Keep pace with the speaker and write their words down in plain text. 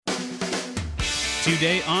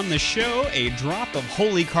Today on the show, a drop of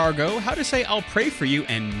holy cargo, how to say I'll pray for you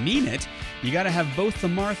and mean it. You got to have both the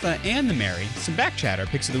Martha and the Mary. Some backchat, our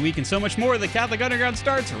picks of the week, and so much more. The Catholic Underground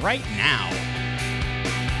starts right now.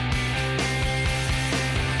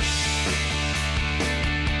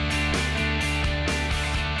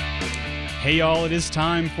 Hey y'all, it is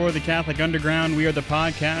time for the Catholic Underground. We are the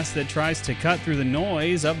podcast that tries to cut through the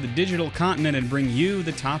noise of the digital continent and bring you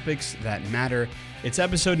the topics that matter. It's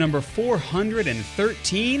episode number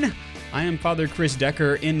 413. I am Father Chris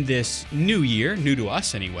Decker in this new year, new to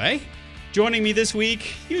us anyway. Joining me this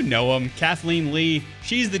week, you know him, Kathleen Lee.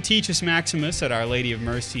 She's the Teachus Maximus at Our Lady of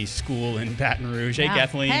Mercy School in Baton Rouge. Hey,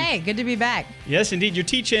 Kathleen. Hey, good to be back. Yes, indeed. You're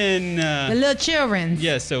teaching... the little children.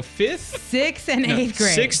 Yeah, so 5th? 6th and 8th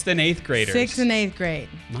grade. 6th and 8th graders. 6th and 8th grade.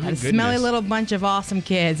 My a goodness. smelly little bunch of awesome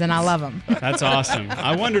kids, and I love them. That's awesome.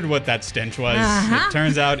 I wondered what that stench was. It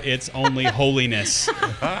turns out it's only holiness.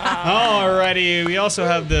 Alrighty, we also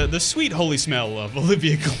have the sweet holy smell of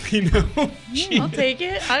Olivia Galino. I'll take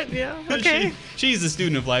it. Okay. She's the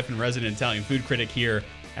student of life and resident Italian food critic here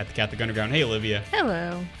at the Catholic Underground. Hey, Olivia.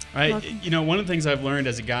 Hello. All right. Welcome. You know, one of the things I've learned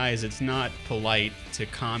as a guy is it's not polite to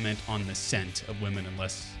comment on the scent of women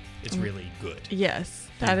unless it's really good. Yes,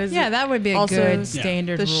 that is. Yeah, that would be a also good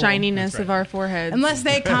standard the rule. shininess That's right. of our foreheads. Unless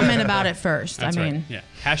they comment about it first. That's I mean, right. Yeah.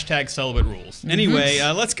 Hashtag celibate rules. Anyway,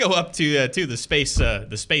 let's go up to the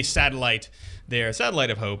space satellite there,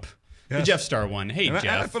 Satellite of Hope. The Yes. Jeff Star one. Hey, And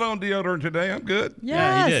Jeff. I put on deodorant today. I'm good.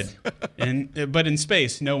 Yeah, he yes. did. But in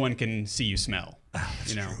space, no one can see you smell.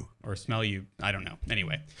 Or smell you. I don't know.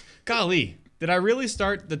 Anyway, golly, did I really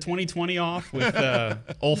start the 2020 off with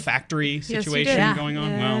olfactory situation did. going on?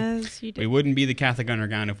 Yes, Well, you did. we wouldn't be the Catholic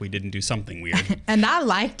Underground if we didn't do something weird. And I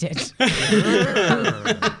liked it.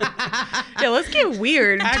 Yeah, let's get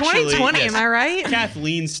weird. Actually, 2020, yes. am I right?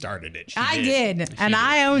 Kathleen started it. She I did. She And did.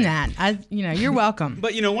 I own that. You're welcome.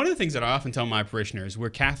 But one of the things that I often tell my parishioners, we're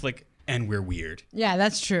Catholic and we're weird. Yeah,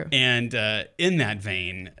 that's true. And in that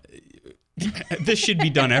vein, this should be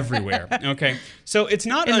done everywhere. Okay, so it's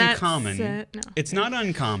not In that uncommon. no. It's not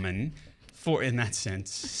uncommon for, in that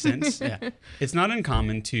sense, yeah, it's not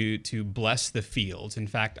uncommon to bless the fields. In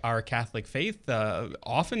fact, our Catholic faith,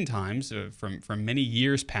 oftentimes from many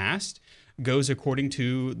years past, goes according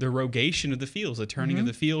to the rogation of the fields, the turning of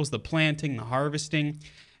the fields, the planting, the harvesting.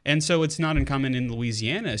 And so it's not uncommon in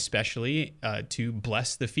Louisiana, especially, to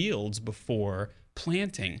bless the fields before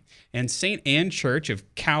planting. And St. Anne Church of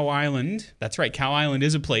Cow Island, that's right, Cow Island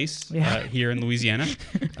is a place here in Louisiana.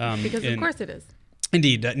 Because of course it is.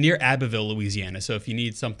 Indeed, near Abbeville, Louisiana. So if you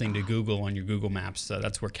need something to Google on your Google Maps,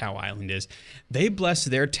 that's where Cow Island is. They bless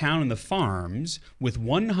their town and the farms with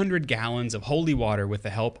 100 gallons of holy water with the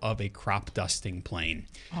help of a crop dusting plane.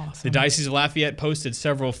 Awesome. The Diocese of Lafayette posted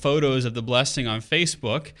several photos of the blessing on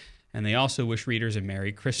Facebook, and they also wish readers a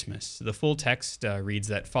Merry Christmas. The full text reads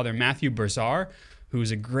that Father Matthew Berzar, who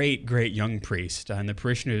is a great, great young priest, and the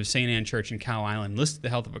parishioner of St. Anne Church in Cow Island, listed the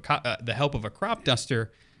help of a crop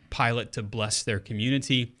duster pilot to bless their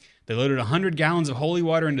community. They loaded 100 gallons of holy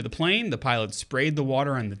water into the plane. The pilot sprayed the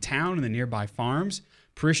water on the town and the nearby farms.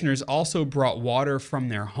 Parishioners also brought water from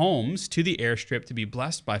their homes to the airstrip to be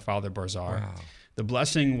blessed by Father Barzar. Wow. The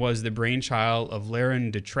blessing was the brainchild of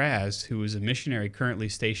Laren Detraz, who is a missionary currently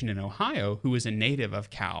stationed in Ohio, who is a native of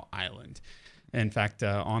Cow Island. In fact,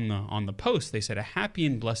 on the post, they said, "A happy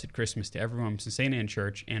and blessed Christmas to everyone from St. Anne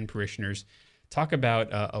Church and parishioners." Talk about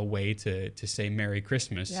a way to say Merry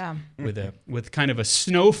Christmas with kind of a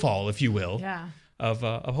snowfall, if you will, of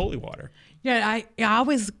holy water. Yeah, I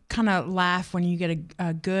always kind of laugh when you get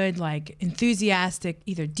a good, like, enthusiastic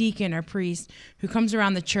either deacon or priest who comes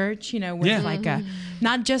around the church, with like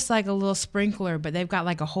not just like a little sprinkler, but they've got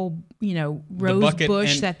like a whole, rose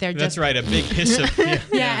bush that they're that's just... right, a big hyssop.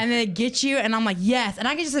 Yeah, and then it gets you, and I'm like, yes. And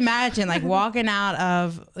I can just imagine, like, walking out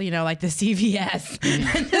of, like, the CVS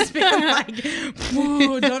and just being like,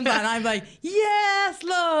 whoa, and I'm like, yes,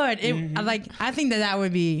 Lord. I think that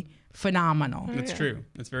would be phenomenal. That's true.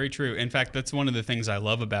 That's very true. In fact, that's one of the things I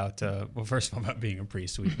love about, first of all, about being a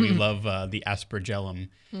priest. We love the aspergillum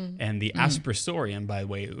and the aspersorium, by the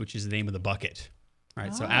way, which is the name of the bucket.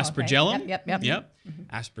 Right, so aspergillum, okay. Yep.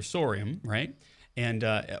 Aspersorium, right? And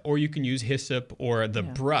or you can use hyssop or the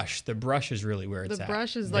brush. The brush is really where it's at. The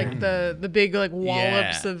brush is like the big like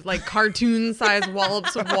wallops of like cartoon sized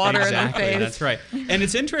wallops of water in the face. That's right. And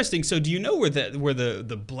it's interesting. So do you know where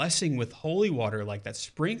the blessing with holy water, like that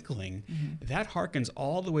sprinkling, that harkens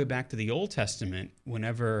all the way back to the Old Testament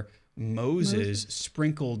whenever Moses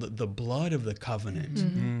sprinkled the blood of the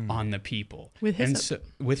covenant on the people with hyssop. And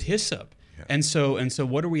so, with hyssop. And so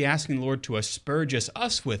what are we asking the Lord to asperge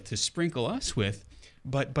us with, to sprinkle us with?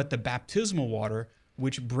 but the baptismal water,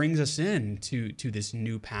 which brings us in to this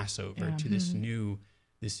new Passover, to this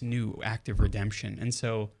new act of redemption. And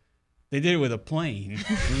so they did it with a plane,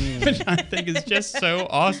 which I think is just so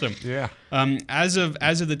awesome. Yeah. As of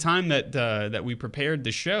the time that we prepared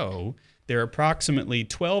the show, there are approximately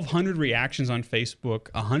 1,200 reactions on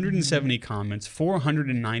Facebook, 170 comments,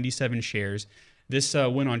 497 shares. This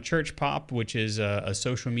went on Church Pop, which is a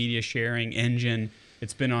social media sharing engine.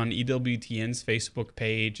 It's been on EWTN's Facebook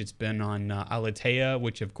page. It's been on Aletheia,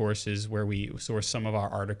 which of course is where we source some of our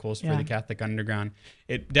articles for the Catholic Underground.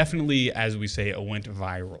 It definitely, as we say, it went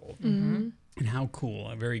viral. Mm-hmm. And how cool,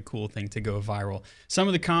 a very cool thing to go viral. Some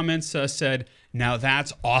of the comments said, "Now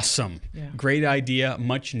that's awesome. Yeah. Great idea,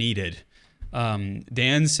 much needed."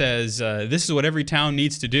 Dan says, "This is what every town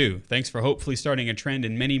needs to do. Thanks for hopefully starting a trend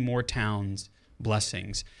in many more towns.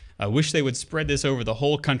 Blessings. I wish they would spread this over the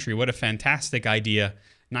whole country. What a fantastic idea.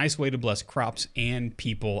 Nice way to bless crops and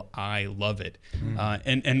people. I love it."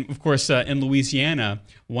 And of course, in Louisiana,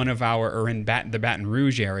 the Baton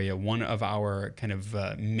Rouge area, one of our kind of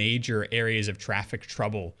major areas of traffic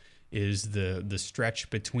trouble is the stretch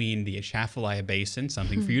between the Atchafalaya Basin,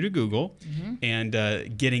 something for you to Google, and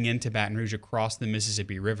getting into Baton Rouge across the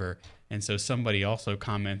Mississippi River. And so somebody also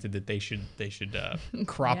commented that they should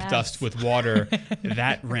crop dust with water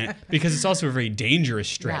because it's also a very dangerous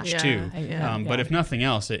stretch too. But if nothing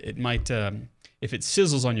else, it might if it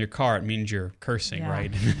sizzles on your car, it means you're cursing,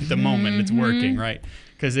 right? At the moment it's working, right?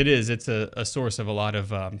 Because it's a source of a lot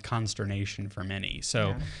of consternation for many.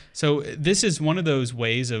 So this is one of those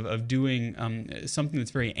ways of doing something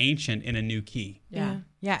that's very ancient in a new key.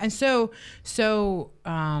 Yeah, and so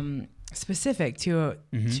specific to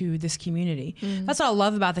this community. That's what I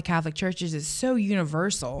love about the Catholic Church is it's so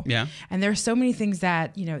universal. Yeah. And there's so many things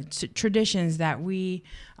that, traditions that we,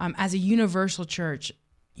 as a universal church,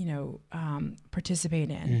 participate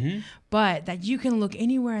in, but that you can look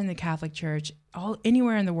anywhere in the Catholic Church,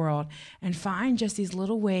 anywhere in the world, and find just these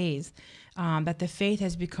little ways that the faith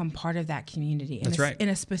has become part of that community. In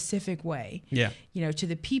a specific way. Yeah. To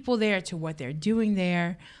the people there, to what they're doing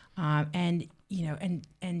there, and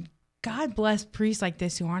God bless priests like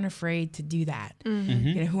this who aren't afraid to do that.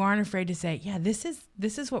 Who aren't afraid to say, "Yeah, this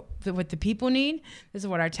is what the people need. This is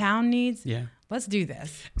what our town needs. Yeah, let's do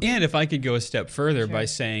this." And if I could go a step further by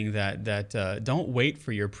saying that don't wait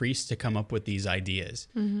for your priest to come up with these ideas.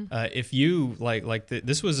 If you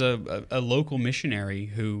this was a local missionary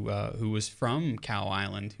who was from Cow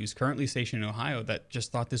Island, who's currently stationed in Ohio, that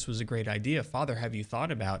just thought this was a great idea. "Father, have you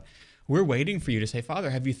thought about?" We're waiting for you to say, "Father,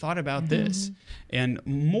 have you thought about this?" And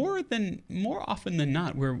more often than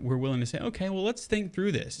not, we're willing to say, "Okay, well, let's think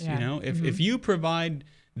through this." If you provide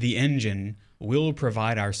the engine, we'll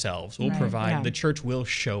provide ourselves. We'll provide. The church will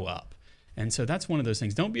show up. And so that's one of those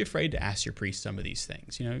things. Don't be afraid to ask your priest some of these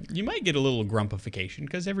things. You might get a little grumpification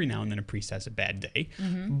because every now and then a priest has a bad day,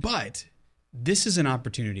 but this is an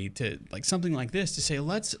opportunity to something like this to say,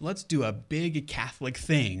 let's do a big Catholic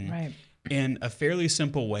thing. Right. In a fairly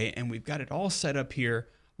simple way, and we've got it all set up here.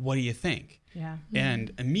 What do you think? Yeah.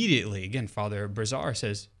 And immediately, again, Father Brazar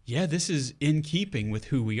says, "Yeah, this is in keeping with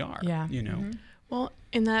who we are." Yeah. Well,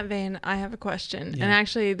 in that vein, I have a question. Yeah. And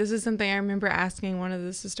actually, this is something I remember asking one of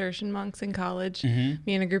the Cistercian monks in college. Me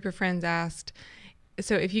and a group of friends asked,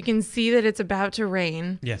 so if you can see that it's about to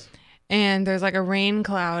rain, yes, and there's a rain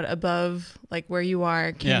cloud above where you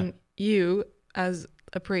are, can you, as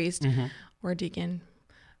a priest or a deacon,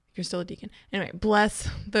 you're still a deacon. Anyway, bless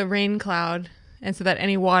the rain cloud, and so that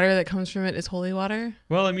any water that comes from it is holy water?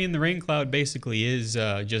 Well, the rain cloud basically is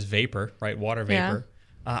just vapor, right? Water vapor.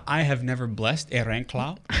 Yeah. I have never blessed a rain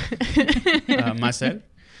cloud myself.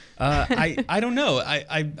 I don't know.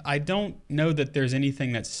 I don't know that there's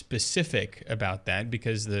anything that's specific about that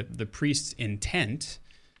because the priest's intent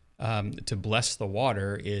to bless the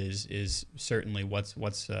water is certainly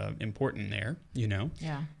what's important there,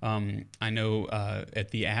 Yeah. I know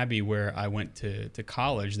at the Abbey where I went to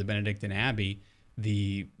college, the Benedictine Abbey,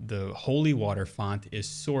 the holy water font is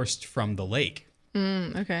sourced from the lake.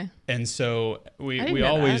 Okay. And so we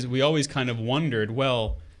always kind of wondered,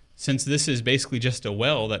 well, since this is basically just a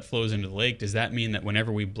well that flows into the lake, does that mean that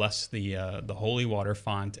whenever we bless the holy water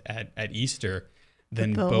font at Easter,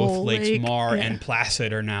 then both Lakes Mar and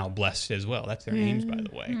Placid are now blessed as well? That's their names, by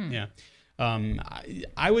the way. Yeah.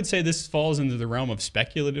 I would say this falls into the realm of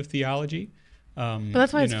speculative theology. But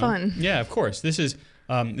that's why it's fun. Yeah, of course. This is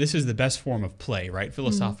the best form of play, right?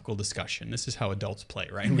 Philosophical discussion. This is how adults play,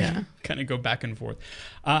 right? Yeah. We kind of go back and forth.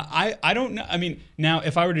 I don't know. Now,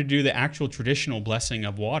 if I were to do the actual traditional blessing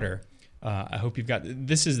of water, I hope you've got.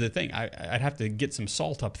 This is the thing. I'd have to get some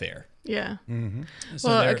salt up there. Yeah. Mm-hmm. So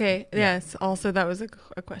well, okay. Yeah. Yes. Also, that was a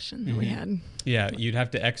question that we had. Yeah, you'd have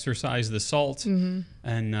to exercise the salt,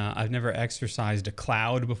 and I've never exercised a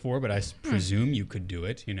cloud before, but I presume you could do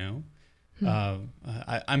it.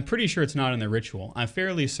 I'm pretty sure it's not in the ritual. I'm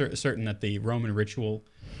fairly certain that the Roman ritual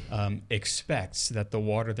expects that the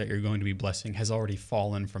water that you're going to be blessing has already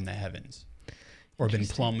fallen from the heavens or been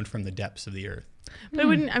plumbed from the depths of the earth. But it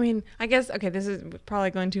wouldn't. I mean, I guess this is probably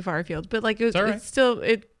going too far afield. But it's still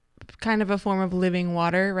kind of a form of living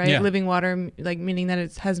water, right? Yeah. Living water, meaning that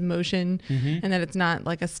it has motion and that it's not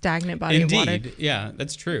like a stagnant body of water. Indeed, yeah,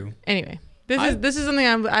 that's true. Anyway, this is something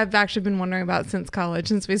I've actually been wondering about since college,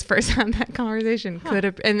 since we first had that conversation.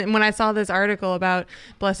 And when I saw this article about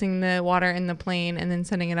blessing the water in the plain and then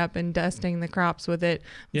setting it up and dusting the crops with it,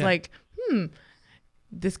 it's like,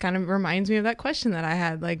 this kind of reminds me of that question that I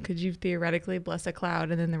had. Like, could you theoretically bless a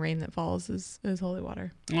cloud and then the rain that falls is holy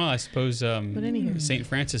water? Well, I suppose St.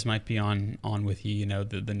 Francis might be on with you,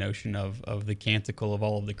 the notion of the canticle of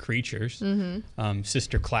all of the creatures.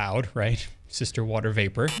 Sister Cloud, right? Sister Water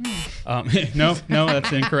Vapor. No,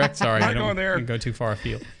 that's incorrect. Sorry, I don't go too far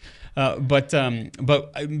afield. But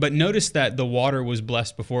notice that the water was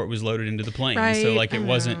blessed before it was loaded into the plain. Right. So it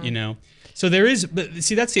wasn't, So there is, but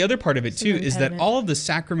see, that's the other part of it too, is that all of the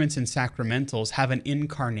sacraments and sacramentals have an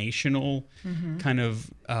incarnational kind of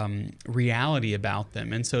reality about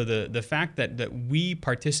them. And so the fact that we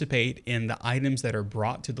participate in the items that are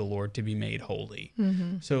brought to the Lord to be made holy.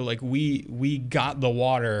 So we got the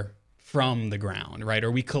water from the ground, right?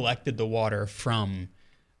 Or we collected the water from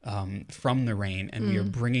the rain, and we are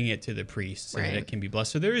bringing it to the priest so that it can be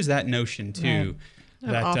blessed. So there is that notion too.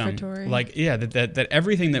 Right. That offertory. that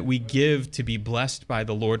everything that we give to be blessed by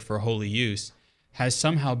the Lord for holy use has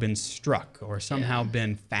somehow been struck or somehow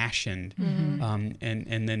been fashioned, and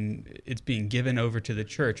then it's being given over to the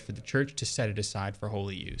church for the church to set it aside for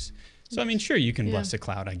holy use. So I mean, sure, you can bless a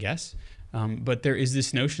cloud, I guess, but there is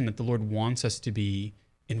this notion that the Lord wants us to be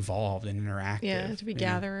involved and interactive. Yeah, to be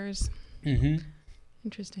gatherers.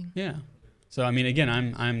 Interesting. Yeah. So I mean, again,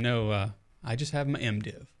 I'm no, I just have my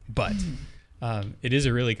MDiv, but. It is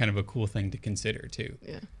a really kind of a cool thing to consider too.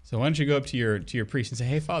 Yeah. So why don't you go up to your priest and say,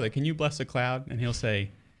 "Hey, Father, can you bless a cloud?" And he'll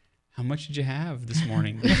say, "How much did you have this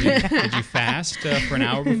morning? Did you fast for an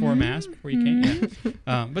hour before Mass before you came?"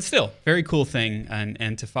 Yeah. But still, very cool thing.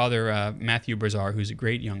 And to Father Matthew Brazar, who's a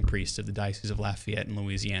great young priest of the Diocese of Lafayette in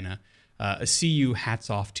Louisiana, hats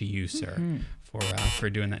off to you, sir,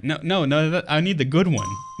 for doing that. No, I need the good one.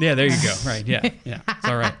 Yeah, there you go. Right. Yeah. It's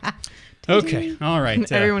all right. Okay, all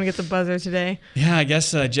right. Everyone gets a buzzer today. Yeah, I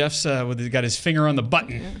guess Jeff's got his finger on the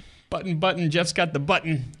button. Yeah. Button. Jeff's got the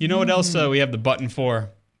button. You know what else we have the button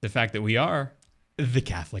for? The fact that we are the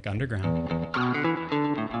Catholic Underground.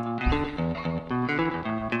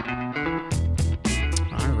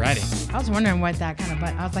 All righty. I was wondering what that kind of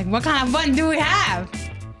button. I was like, what kind of button do we have?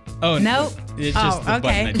 Oh, nope. It's just the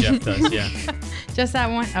button that Jeff does, yeah. Just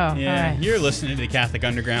that one? Oh, yeah. All right. You're listening to the Catholic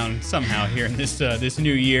Underground somehow here in this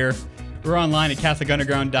new year. We're online at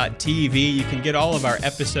catholicunderground.tv. You can get all of our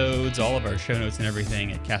episodes, all of our show notes and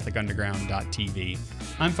everything at catholicunderground.tv.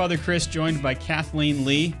 I'm Father Chris, joined by Kathleen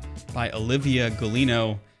Lee, by Olivia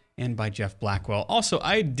Golino, and by Jeff Blackwell. Also,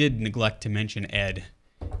 I did neglect to mention Ed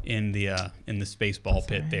in the Spaceball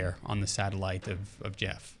pit there on the satellite of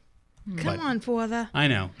Jeff. Come on, Father. I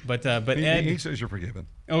know, but Ed... He says you're forgiven.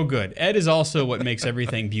 Oh, good. Ed is also what makes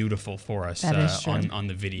everything beautiful for us on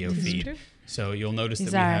the video feed. True. So you'll notice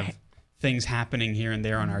that we have things happening here and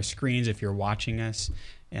there on our screens if you're watching us,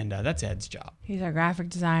 and that's Ed's job. He's our graphic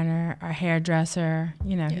designer, our hairdresser.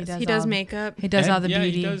 He does makeup. He does Ed, all the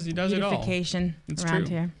beauty. He does it all. Beautification around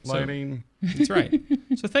here. Lighting. That's right.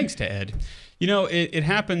 So thanks to Ed. It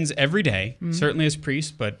happens every day, certainly as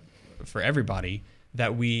priests, but for everybody,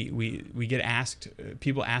 that we get asked,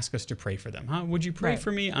 people ask us to pray for them. Would you pray for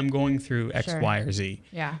me? I'm going through X, Y, or Z.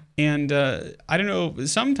 Yeah. And I don't know,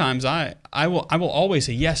 sometimes I will always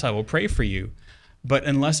say, yes, I will pray for you. But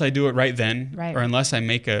unless I do it right then, or unless I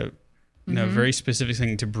make a very specific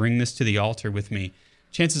thing to bring this to the altar with me,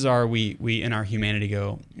 chances are we in our humanity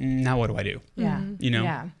go, now what do I do? Yeah.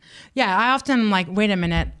 Yeah. I often am like, wait a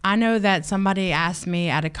minute. I know that somebody asked me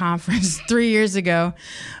at a conference 3 years ago.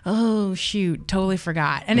 Oh, shoot. Totally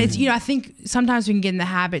forgot. And it's, I think sometimes we can get in the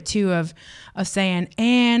habit too of saying,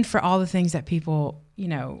 and for all the things that people,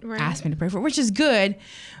 ask me to pray for, which is good.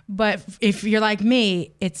 But if you're like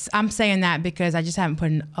me, I'm saying that because I just haven't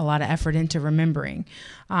put a lot of effort into remembering,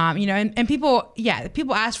 and people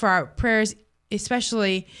ask for our prayers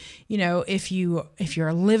especially, if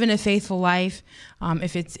you're living a faithful life,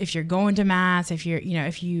 if you're going to mass, if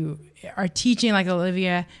you are teaching like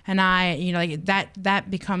Olivia and I, like that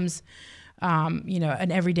becomes,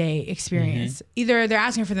 an everyday experience. Either they're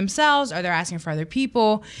asking for themselves or they're asking for other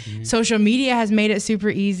people. Social media has made it super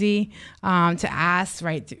easy to ask,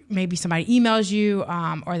 right? Maybe somebody emails you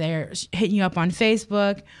or they're hitting you up on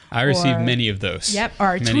Facebook. I receive many of those. Yep.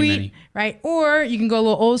 Or a tweet, right? Or you can go a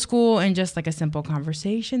little old school and just like a simple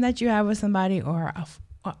conversation that you have with somebody, or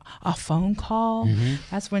a phone call.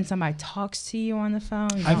 That's when somebody talks to you on the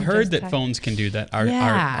phone. I've heard that phones can do that.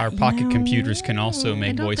 Our pocket computers can also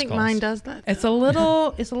make voice calls. I don't think mine does that. It's a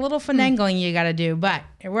little finagling you got to do, but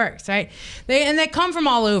it works, right? They come from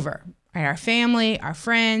all over, right? Our family, our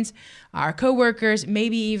friends, our coworkers,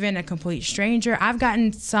 maybe even a complete stranger. I've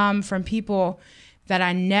gotten some from people that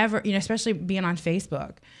I never, especially being on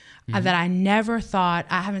Facebook, that I never thought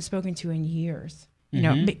I haven't spoken to in years.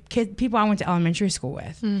 People I went to elementary school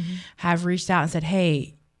with have reached out and said,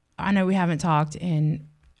 hey, I know we haven't talked in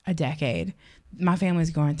a decade. My family's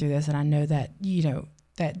going through this, and I know that,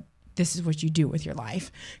 that this is what you do with your life.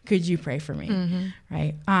 Could you pray for me?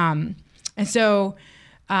 Right? And so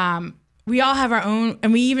we all have our own,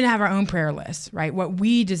 and we even have our own prayer list, right? What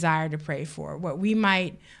we desire to pray for, what we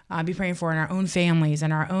might be praying for in our own families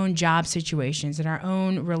and our own job situations and our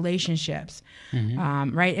own relationships,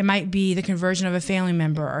 right? It might be the conversion of a family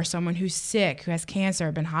member or someone who's sick, who has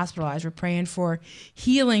cancer, been hospitalized. We're praying for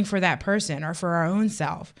healing for that person or for our own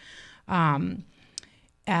self. Some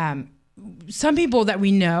people that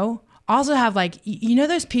we know also have, like,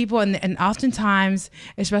 those people, and oftentimes,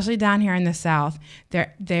 especially down here in the South,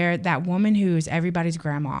 they're that woman who is everybody's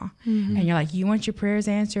grandma. And you're like, you want your prayers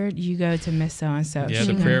answered? You go to Miss So-and-so. Yeah,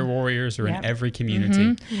 the prayer warriors are in every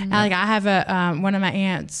community. And I have one of my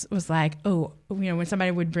aunts was like, oh, when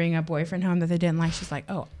somebody would bring a boyfriend home that they didn't like, she's like,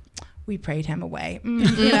 oh, we prayed him away.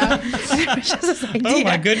 Just like, oh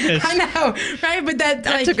my goodness! I know, right? But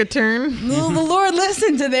that took a turn. The Lord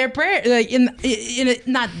listened to their prayer. Like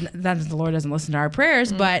not that the Lord doesn't listen to our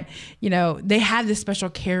prayers, but they have this special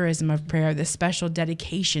charism of prayer, this special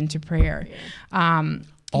dedication to prayer.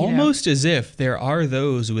 Almost as if there are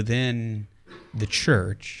those within the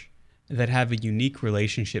church that have a unique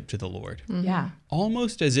relationship to the Lord. Yeah.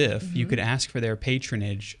 Almost as if you could ask for their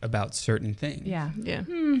patronage about certain things. Yeah. Yeah.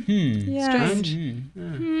 Strange.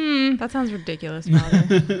 That sounds ridiculous,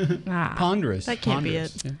 Father. Ponderous. That can't be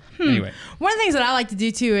it. Yeah. Anyway. One of the things that I like to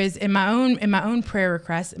do too is in my own prayer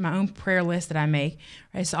requests, in my own prayer list that I make,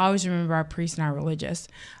 right? So I always remember our priests and our religious.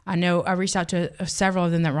 I know I reached out to several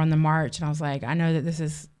of them that were on the march, and I was like, I know that this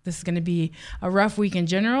is going to be a rough week in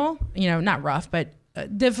general. Not rough, but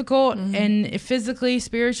difficult and physically,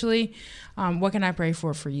 spiritually. What can I pray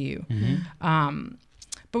for you?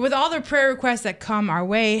 But with all the prayer requests that come our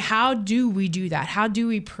way, how do we do that? How do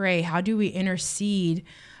we pray? How do we intercede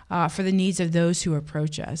for the needs of those who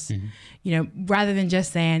approach us? Rather than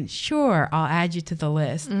just saying, sure, I'll add you to the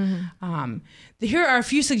list. Here are a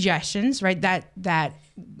few suggestions, right, that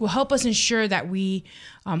will help us ensure that we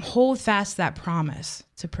hold fast that promise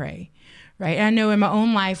to pray. Right. And I know in my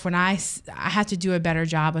own life, when I have to do a better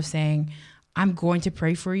job of saying, I'm going to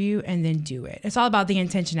pray for you, and then do it. It's all about the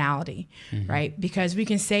intentionality, right? Because we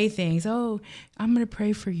can say things, oh, I'm going to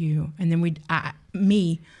pray for you. And then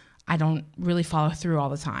I don't really follow through all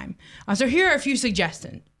the time. So here are a few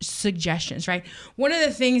suggestions, right? One of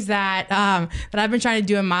the things that I've been trying to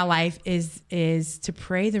do in my life is to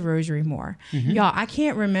pray the rosary more. Y'all, I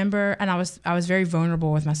can't remember, and I was very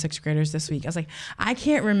vulnerable with my sixth graders this week. I was like, I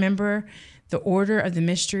can't remember the order of the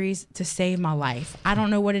mysteries to save my life. I don't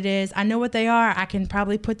know what it is. I know what they are. I can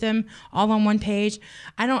probably put them all on one page.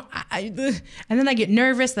 And then I get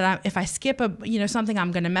nervous that if I skip something,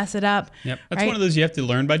 I'm going to mess it up. Yep. That's right? one of those you have to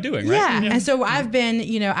learn by doing, right? Yeah. And so I've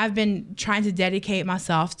been trying to dedicate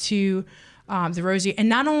myself to the rosary, and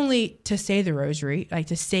not only to say the rosary, like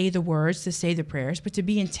to say the words, to say the prayers, but to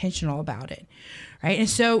be intentional about it. Right. And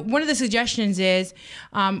so one of the suggestions is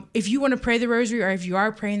if you want to pray the rosary, or if you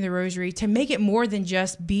are praying the rosary, to make it more than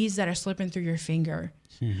just beads that are slipping through your finger.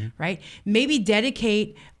 Right. Maybe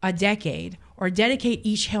dedicate a decade or dedicate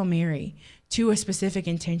each Hail Mary to a specific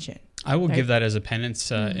intention. I will give that as a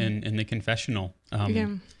penance in the confessional.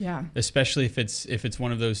 Especially if it's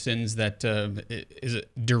one of those sins that is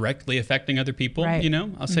directly affecting other people. Right.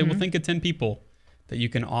 I'll say, well, think of 10 people that you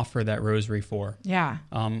can offer that rosary for. Yeah.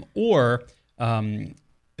 Or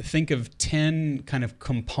think of 10 kind of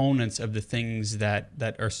components of the things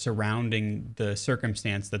that are surrounding the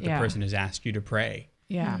circumstance that the person has asked you to pray.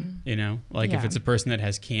 Yeah. If it's a person that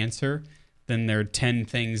has cancer, then there are 10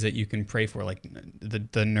 things that you can pray for, like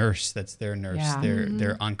the nurse that's their nurse,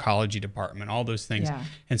 their oncology department, all those things. Yeah.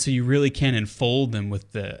 And so you really can enfold them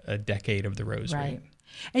with a decade of the rosary. Right.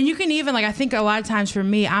 And you can even, like, I think a lot of times for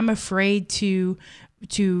me, I'm afraid to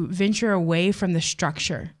venture away from the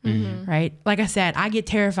structure, right? Like I said, I get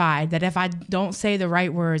terrified that if I don't say the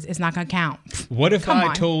right words, it's not going to count. What if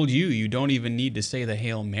I told you don't even need to say the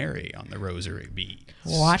Hail Mary on the rosary bead?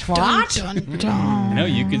 What? Dun, dun, dun. No,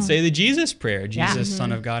 you could say the Jesus prayer. Jesus,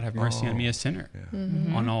 Son of God, have mercy on me, a sinner.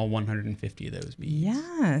 On all 150 of those beads.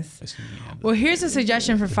 Yes. Well, here's a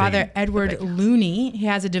suggestion for Father Edward Looney. He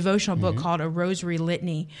has a devotional book called A Rosary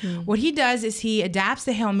Litany. What he does is he adapts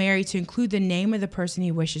the Hail Mary to include the name of the person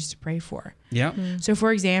he wishes to pray for. Yeah. So,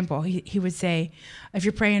 for example, he would say, if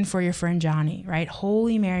you're praying for your friend Johnny, right?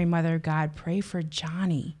 Holy Mary, Mother of God, pray for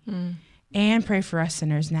Johnny. And pray for us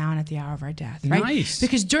sinners now and at the hour of our death. Right? Nice.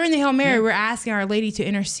 Because during the Hail Mary, we're asking Our Lady to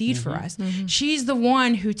intercede for us. She's the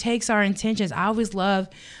one who takes our intentions. I always love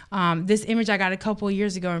this image I got a couple of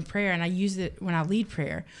years ago in prayer, and I use it when I lead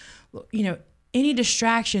prayer. You know, any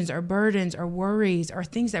distractions or burdens or worries or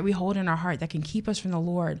things that we hold in our heart that can keep us from the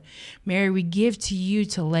Lord, Mary, we give to you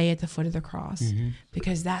to lay at the foot of the cross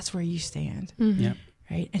because that's where you stand. Yep.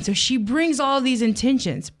 Right? And so she brings all these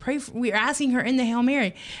intentions. We're asking her in the Hail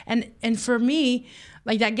Mary. And for me,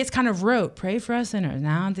 like, that gets kind of rote. Pray for us sinners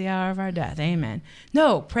now at the hour of our death. Amen.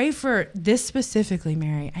 No, pray for this specifically,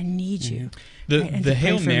 Mary. I need you. The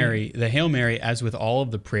Hail Mary, as with all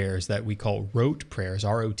of the prayers that we call rote prayers,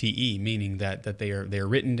 R-O-T-E, meaning that they are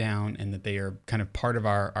written down and that they are kind of part of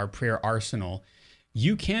our prayer arsenal.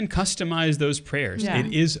 You can customize those prayers. Yeah.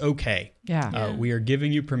 It is okay. Yeah. We are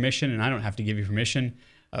giving you permission, and I don't have to give you permission.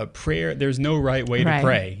 Prayer, there's no right way to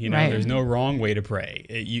pray. There's no wrong way to pray.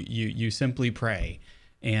 You simply pray.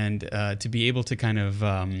 And to be able to kind of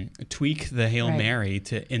tweak the Hail Mary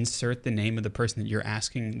to insert the name of the person that you're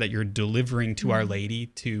asking, that you're delivering to Our Lady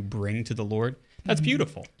to bring to the Lord, that's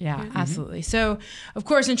beautiful. Yeah, absolutely. So, of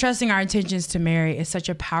course, entrusting our intentions to Mary is such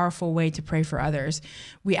a powerful way to pray for others.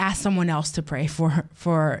 We ask someone else to pray for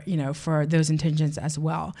those intentions as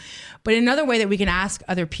well. But another way that we can ask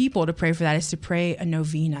other people to pray for that is to pray a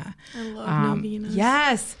novena. I love novenas.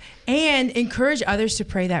 Yes, and encourage others to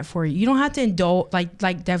pray that for you. You don't have to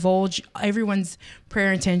divulge everyone's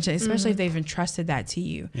prayer intention, especially if they've entrusted that to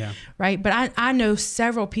you. Yeah. Right. But I know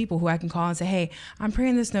several people who I can call and say, hey, I'm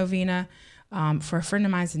praying this novena for a friend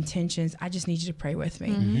of mine's intentions. I just need you to pray with me.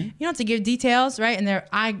 You don't have to give details, right? And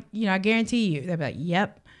I guarantee you, they'll be like,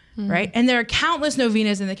 yep, right? And there are countless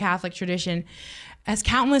novenas in the Catholic tradition, as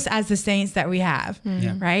countless as the saints that we have,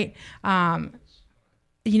 right?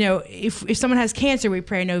 If someone has cancer, we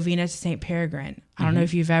pray a novena to St. Peregrine. I don't know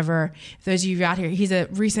if those of you out here, he's a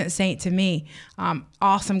recent saint to me,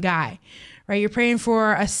 awesome guy, right? You're praying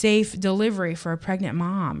for a safe delivery for a pregnant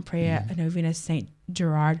mom. Pray a novena to St.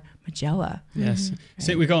 Gerard Magella. Yes.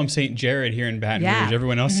 We call him St. Jared here in Baton Rouge.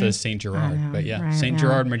 Everyone else says St. Gerard. But St.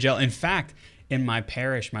 Gerard Magella. In fact, in my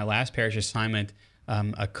last parish assignment,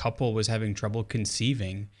 a couple was having trouble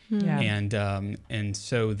conceiving. And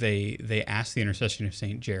so they asked the intercession of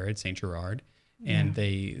St. Gerard, and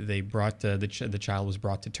they brought the child was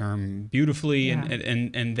brought to term beautifully,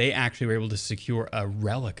 and they actually were able to secure a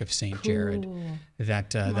relic of St. Jared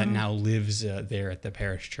that now lives there at the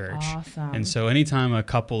parish church. Awesome. And so anytime a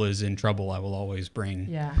couple is in trouble, I will always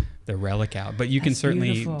bring the relic out. But you can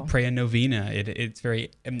certainly pray a novena. It's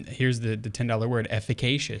very, here's the $10 word,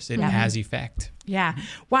 efficacious. It has effect. Yeah.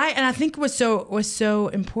 Why? And I think what's so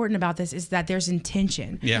important about this is that there's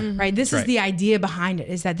intention. Yeah. Right. This is the idea behind it,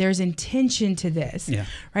 is that there's intention to this. Yeah.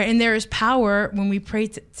 Right. And there is power when we pray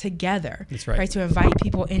together. That's right. To invite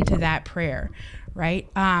people into that prayer. Right.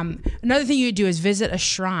 Another thing you do is visit a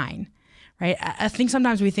shrine. Right. I think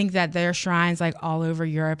sometimes we think that there are shrines like all over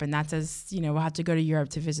Europe, and that's we'll have to go to Europe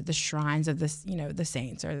to visit the shrines of this, the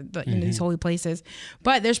saints or these holy places.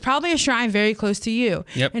 But there's probably a shrine very close to you.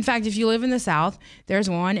 Yep. In fact, if you live in the South, there's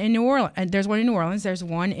one in New Orleans. There's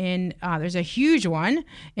one in there's a huge one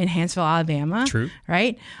in Hanceville, Alabama. True.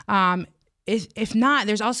 Right. If not,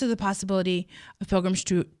 there's also the possibility of pilgrimage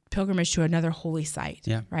to another holy site.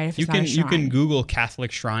 Yeah. Right. If it's not a shrine. You can Google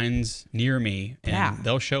Catholic shrines near me, and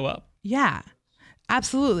they'll show up. Yeah,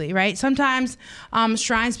 absolutely, right? Sometimes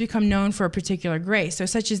shrines become known for a particular grace. So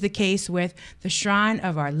such is the case with the Shrine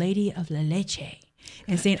of Our Lady of La Leche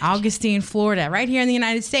in St. Augustine, Florida, right here in the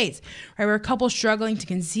United States, right, where a couple struggling to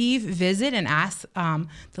conceive visit and ask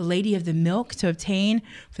the Lady of the Milk to obtain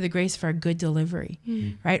for the grace for a good delivery,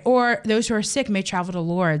 right? Or those who are sick may travel to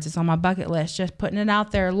Lourdes. It's on my bucket list, just putting it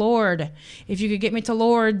out there. Lord, if you could get me to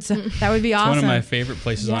Lourdes, that would be awesome. It's one of my favorite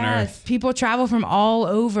places on earth. People travel from all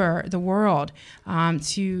over the world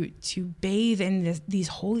to bathe in these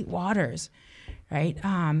holy waters, right?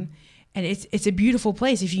 And it's a beautiful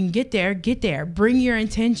place. If you can get there. Bring your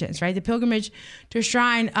intentions, right? The pilgrimage to a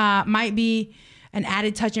shrine might be an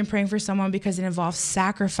added touch in praying for someone because it involves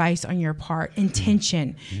sacrifice on your part,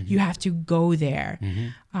 intention. You have to go there,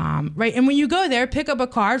 right? And when you go there, pick up a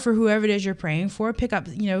card for whoever it is you're praying for. Pick up,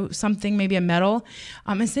 something, maybe a medal,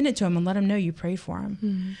 and send it to them and let them know you prayed for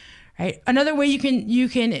them. Right. Another way you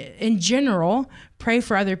can in general pray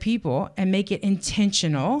for other people and make it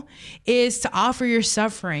intentional is to offer your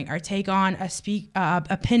suffering or take on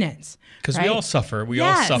a penance. Because right? we all suffer. We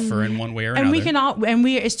all suffer in one way or and another.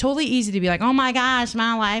 It's totally easy to be like, oh my gosh,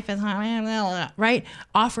 my life is right.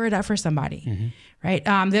 Offer it up for somebody. Right.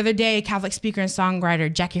 The other day, a Catholic speaker and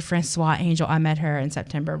songwriter, Jackie Francois Angel, I met her in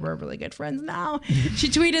September. We're really good friends now. She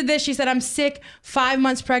tweeted this. She said, I'm sick, 5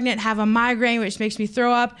 months pregnant, have a migraine, which makes me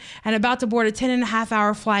throw up, and about to board a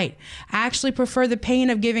 10.5-hour flight. I actually prefer the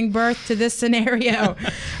pain of giving birth to this scenario,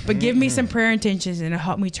 but give me some prayer intentions and it'll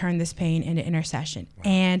help me turn this pain into intercession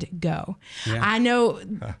and go. Yeah. I know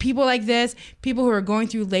people like this, people who are going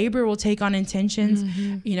through labor will take on intentions,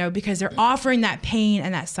 because they're offering that pain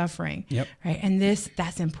and that suffering. Yep. Right. And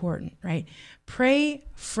that's important, right? Pray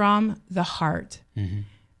from the heart.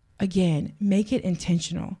 Again, make it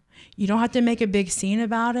intentional. You don't have to make a big scene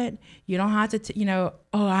about it. You don't have to,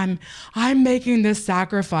 I'm making this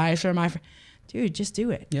sacrifice for my dude, just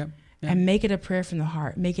do it. Yep. And make it a prayer from the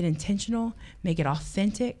heart. Make it intentional, make it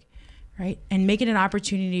authentic, right? And make it an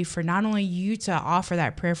opportunity for not only you to offer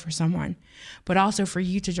that prayer for someone, but also for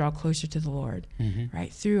you to draw closer to the Lord,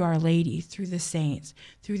 right? Through Our Lady, through the saints,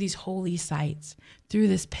 through these holy sites, through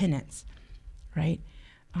this penance, right?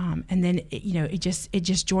 And then, it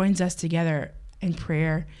just joins us together in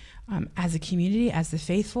prayer as a community, as the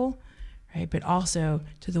faithful, right? But also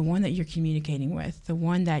to the one that you're communicating with, the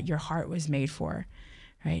one that your heart was made for,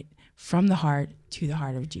 right? From the heart to the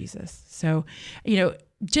heart of Jesus. So,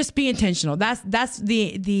 just be intentional. That's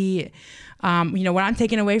the what I'm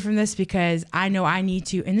taking away from this, because I know I need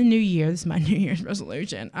to, in the new year, this is my New Year's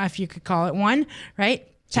resolution, if you could call it one, right?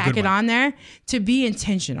 Tack it on there, to be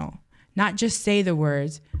intentional, not just say the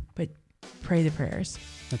words, but pray the prayers.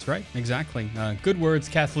 That's right. Exactly. Good words,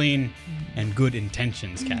 Kathleen, and good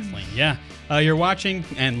intentions, Kathleen. Yeah. You're watching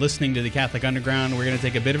and listening to the Catholic Underground. We're going to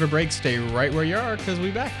take a bit of a break. Stay right where you are, because we'll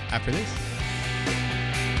be back after this.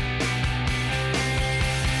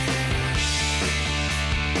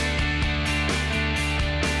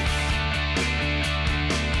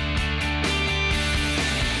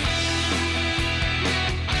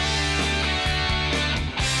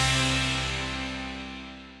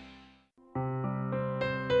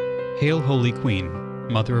 Hail, Holy Queen,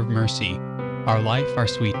 Mother of Mercy, our life, our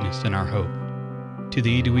sweetness, and our hope. To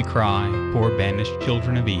thee do we cry, poor banished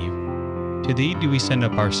children of Eve. To thee do we send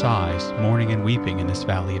up our sighs, mourning and weeping in this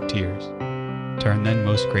valley of tears. Turn then,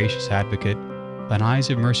 most gracious Advocate, thine eyes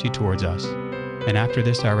of mercy towards us, and after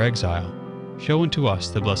this our exile, show unto us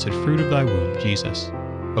the blessed fruit of thy womb, Jesus.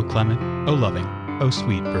 O clement, O loving, O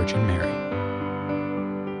sweet Virgin Mary.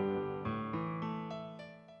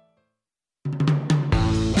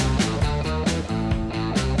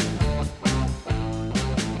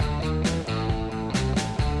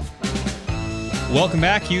 Welcome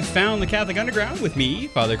back. You found the Catholic Underground with me,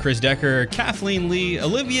 Father Chris Decker, Kathleen Lee,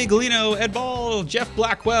 Olivia Galino, Ed Ball, Jeff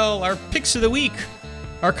Blackwell. Our picks of the week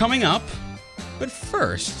are coming up. But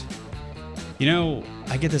first,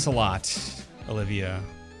 I get this a lot, Olivia.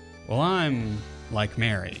 Well, I'm like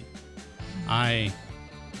Mary. I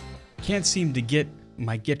can't seem to get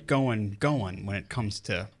my going when it comes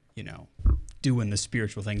to, doing the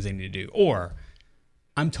spiritual things I need to do. Or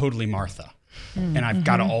I'm totally Martha. And I've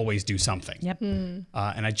got to always do something. Yep. And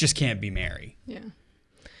I just can't be Mary. Yeah.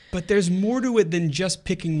 But there's more to it than just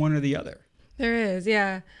picking one or the other. There is,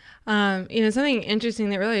 yeah. Something interesting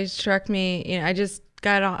that really struck me, I just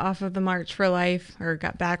got off of the March for Life, or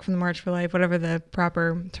got back from the March for Life, whatever the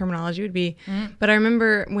proper terminology would be. But I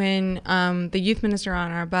remember when the youth minister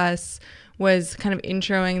on our bus was kind of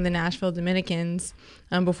introing the Nashville Dominicans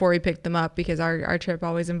before we picked them up, because our trip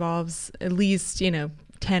always involves at least,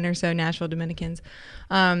 10 or so Nashville Dominicans.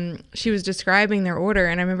 She was describing their order,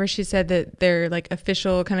 and I remember she said that their like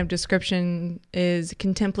official kind of description is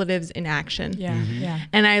contemplatives in action. Yeah.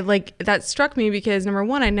 And I that struck me because number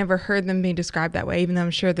one, I never heard them being described that way, even though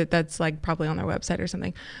I'm sure that that's like probably on their website or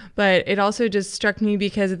something. But it also just struck me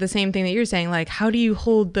because of the same thing that you're saying, like, how do you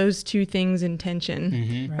hold those two things in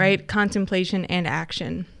tension, right? Contemplation and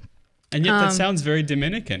action. And yet that sounds very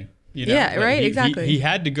Dominican. Yeah, right, exactly. He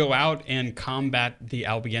had to go out and combat the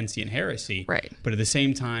Albigensian heresy. Right. But at the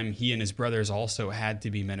same time, he and his brothers also had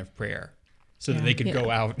to be men of prayer so that they could go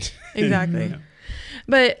out. Exactly.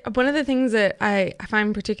 But one of the things that I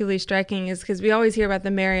find particularly striking is because we always hear about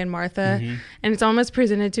the Mary and Martha, and it's almost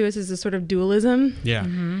presented to us as a sort of dualism. Yeah.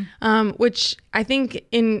 Which I think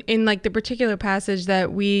in like the particular passage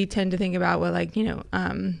that we tend to think about, well, like,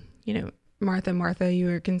 Martha, Martha, you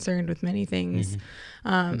are concerned with many things.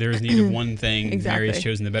 There is need of one thing. Exactly. Mary has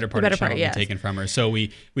chosen the better part, it shall not be taken from her. So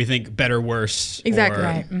we think better, worse. Exactly. Or,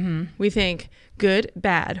 Right. We think good,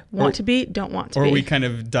 bad, want to be, don't want to or be. Or we kind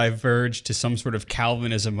of diverge to some sort of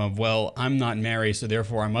Calvinism of, well, I'm not Mary, so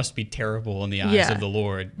therefore I must be terrible in the eyes of the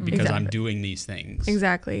Lord because I'm doing these things.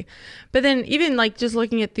 Exactly. But then even like just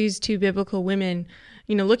looking at these two biblical women,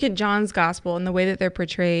 look at John's gospel and the way that they're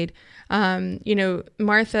portrayed.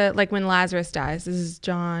 Martha, like when Lazarus dies, this is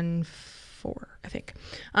John 4, I think.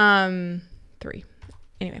 3.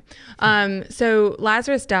 Anyway. So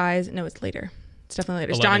Lazarus dies. No, it's later. It's definitely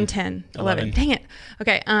later. It's 11. John 10, 11. Dang it.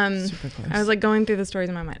 Okay. Super close. I was like going through the stories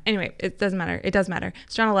in my mind. Anyway, it doesn't matter. It does matter.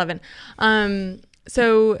 It's John 11.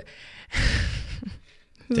 So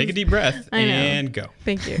take a deep breath and go.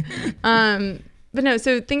 Thank you. But no,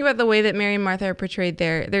 so think about the way that Mary and Martha are portrayed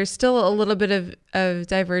there. There's still a little bit of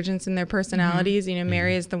divergence in their personalities.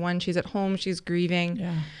 Mary is the one, she's at home, she's grieving.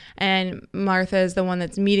 Yeah. And Martha is the one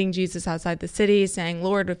that's meeting Jesus outside the city saying,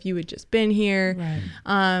 Lord, if you had just been here.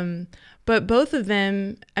 Right. But both of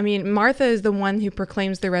them, Martha is the one who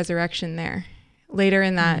proclaims the resurrection there later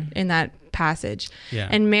in that passage. Yeah.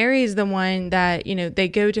 And Mary is the one that, they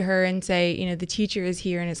go to her and say, the teacher is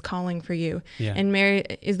here and is calling for you. Yeah. And Mary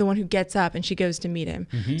is the one who gets up and she goes to meet him.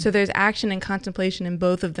 So there's action and contemplation in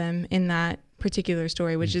both of them in that particular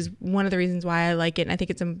story, which is one of the reasons why I like it. And I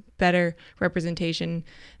think it's a better representation,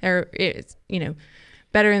 or it's,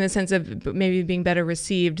 better in the sense of maybe being better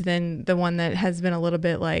received than the one that has been a little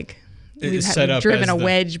bit like, we've driven a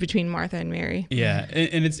wedge between Martha and Mary. Yeah,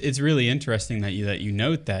 and it's really interesting that you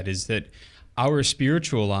note that is that our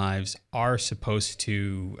spiritual lives are supposed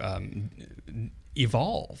to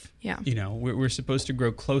evolve. Yeah. We're supposed to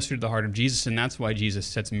grow closer to the heart of Jesus, and that's why Jesus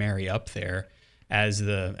sets Mary up there as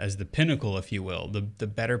the pinnacle, if you will. The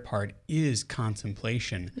better part is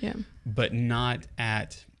contemplation, but not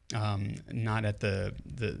at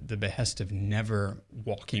the behest of never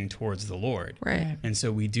walking towards the Lord. Right. And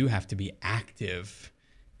so we do have to be active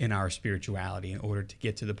in our spirituality in order to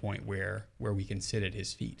get to the point where we can sit at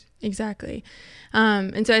his feet. Exactly.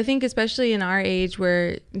 And so I think especially in our age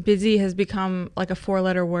where busy has become like a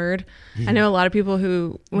 4-letter word, I know a lot of people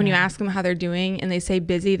who, when you ask them how they're doing and they say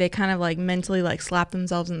busy, they kind of like mentally like slap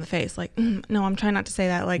themselves in the face. Like, no, I'm trying not to say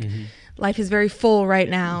that. Like, life is very full right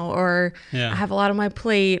now, or I have a lot on my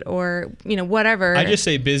plate, or, whatever. I just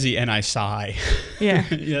say busy and I sigh. Yeah.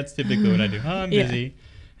 That's typically what I do. Oh, I'm busy.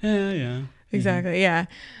 Yeah. Exactly. Yeah.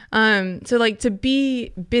 So like to be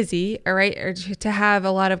busy, all right, or to have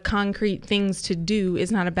a lot of concrete things to do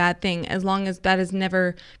is not a bad thing, as long as that is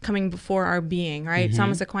never coming before our being, right?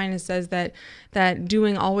 Thomas Aquinas says that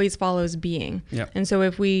doing always follows being. Yep. And so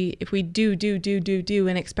if we do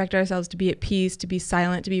and expect ourselves to be at peace, to be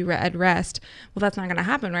silent, to be at rest, well, that's not going to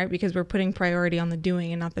happen, right? Because we're putting priority on the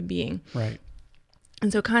doing and not the being. Right.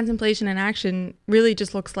 And so contemplation and action really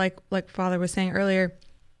just looks like Father was saying earlier,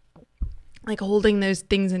 like holding those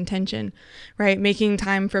things in tension, right? Making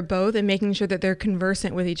time for both and making sure that they're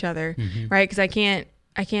conversant with each other, right? Because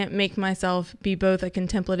I can't make myself be both a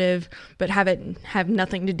contemplative, but have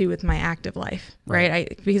nothing to do with my active life,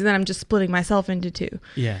 right? Because then I'm just splitting myself into two.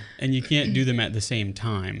 Yeah, and you can't do them at the same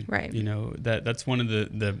time, right? That's one of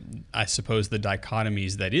the I suppose the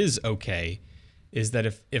dichotomies that is okay, is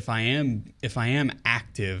that if I am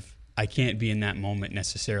active, I can't be in that moment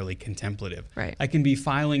necessarily contemplative. Right. I can be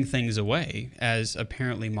filing things away, as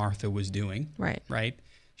apparently Martha was doing. Right.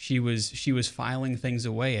 She was filing things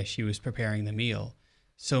away as she was preparing the meal.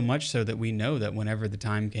 So much so that we know that whenever the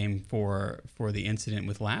time came for the incident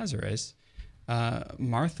with Lazarus,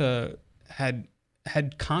 Martha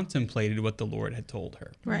had contemplated what the Lord had told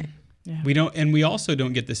her. Right. Yeah. We also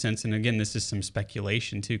don't get the sense, and again, this is some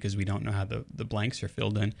speculation too, because we don't know how the blanks are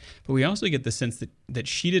filled in, but we also get the sense that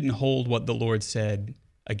she didn't hold what the Lord said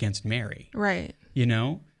against Mary. Right. You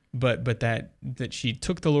know? But that she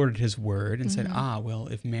took the Lord at his word and said, well,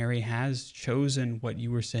 if Mary has chosen what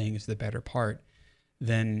you were saying is the better part,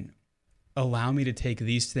 then allow me to take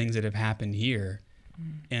these things that have happened here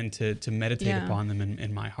and to meditate upon them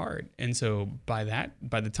in my heart. And so by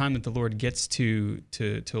the time that the Lord gets to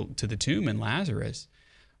the tomb and Lazarus,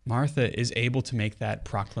 Martha is able to make that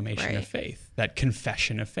proclamation of faith, that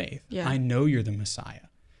confession of faith. Yeah. I know you're the Messiah.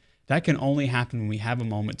 That can only happen when we have a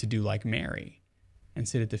moment to do like Mary and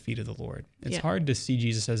sit at the feet of the Lord. It's hard to see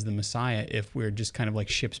Jesus as the Messiah if we're just kind of like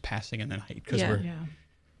ships passing in the night, because we're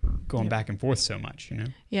going back and forth so much, you know?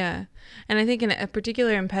 Yeah. And I think a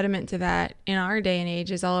particular impediment to that in our day and age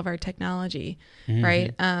is all of our technology,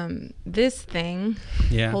 right? This thing,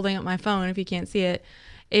 holding up my phone, if you can't see it,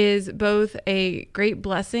 is both a great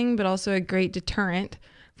blessing, but also a great deterrent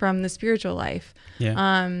from the spiritual life.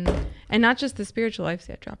 Yeah. And not just the spiritual life.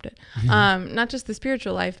 See, I dropped it. Not just the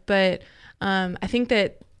spiritual life, but I think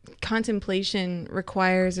that contemplation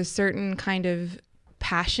requires a certain kind of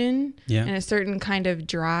passion and a certain kind of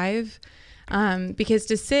drive, because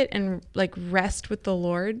to sit and like rest with the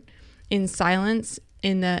Lord in silence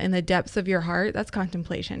in the depths of your heart, that's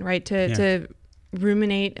contemplation, right? To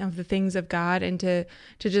ruminate of the things of God and to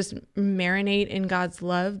just marinate in God's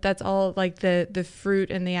love, that's all like the fruit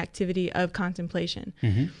and the activity of contemplation.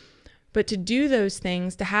 But to do those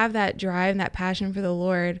things, to have that drive and that passion for the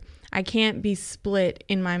Lord, I can't be split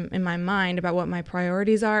in my mind about what my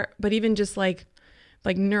priorities are, but even just like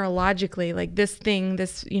neurologically, like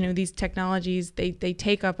these technologies, they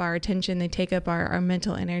take up our attention, they take up our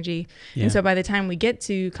mental energy. And so by the time we get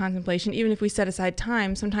to contemplation, even if we set aside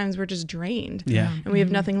time, sometimes we're just drained and we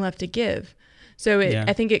have nothing left to give. So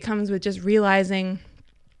I think it comes with just realizing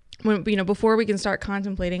when, before we can start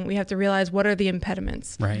contemplating, we have to realize what are the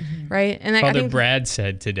impediments. Right. Right. And Father Brad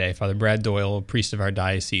said today, Father Brad Doyle, priest of our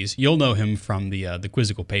diocese, you'll know him from the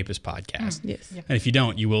Quizzical Papist podcast. Yes. And if you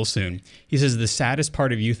don't, you will soon. He says the saddest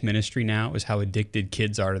part of youth ministry now is how addicted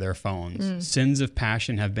kids are to their phones. Sins of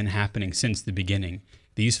passion have been happening since the beginning.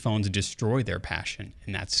 These phones destroy their passion,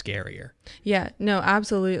 and that's scarier. Yeah, no,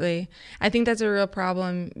 absolutely. I think that's a real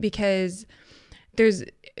problem, because there's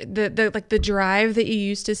the drive that you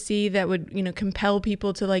used to see that would, compel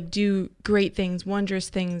people to like do great things, wondrous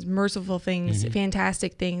things, merciful things,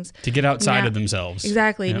 fantastic things. To get outside of themselves.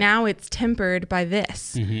 Exactly. Yep. Now it's tempered by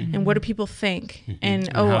this. And what do people think? And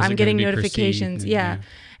I'm getting notifications.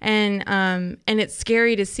 And it's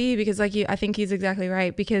scary to see, because I think he's exactly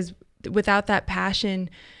right, because without that passion,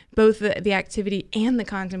 both the activity and the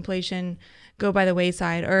contemplation go by the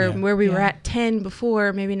wayside, or where we were at 10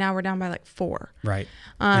 before, maybe now we're down by like 4. Right.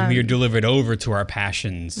 And we are delivered over to our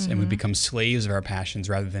passions, and we become slaves of our passions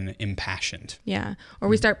rather than impassioned. Yeah. Or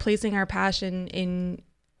we start placing our passion in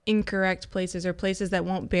incorrect places, or places that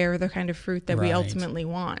won't bear the kind of fruit that we ultimately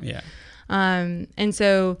want. Yeah. And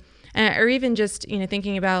so, or even just,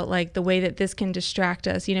 thinking about like the way that this can distract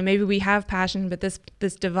us. Maybe we have passion, but this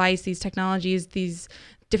device, these technologies, these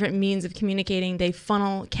different means of communicating, they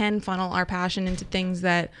can funnel our passion into things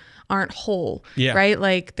that aren't whole, right?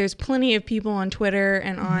 Like there's plenty of people on Twitter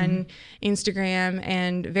and on Instagram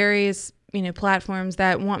and various platforms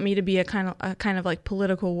that want me to be a kind of like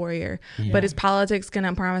political warrior. But is politics going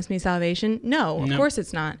to promise me salvation? No, of course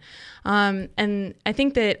it's not. And I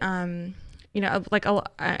think that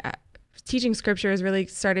teaching scripture has really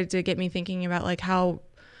started to get me thinking about like how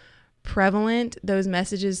prevalent those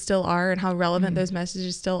messages still are and how relevant those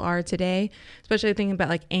messages still are today, especially thinking about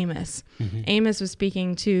like Amos. Amos was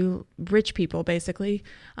speaking to rich people basically,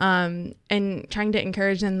 and trying to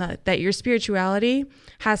encourage them that your spirituality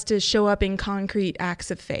has to show up in concrete acts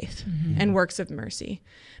of faith and works of mercy,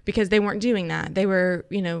 because they weren't doing that. They were,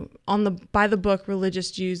 by the book religious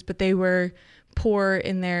Jews, but they were poor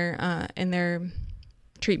in their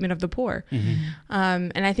treatment of the poor.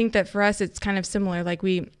 And I think that for us, it's kind of similar. Like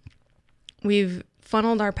we've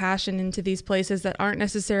funneled our passion into these places that aren't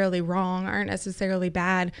necessarily wrong, aren't necessarily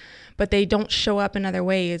bad, but they don't show up in other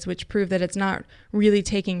ways, which prove that it's not really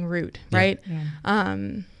taking root, right?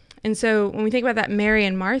 And so when we think about that Mary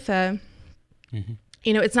and Martha,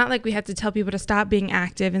 it's not like we have to tell people to stop being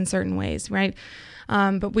active in certain ways, right?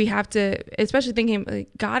 But we have to, especially thinking like,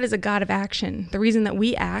 God is a God of action. The reason that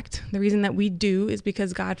we act, the reason that we do, is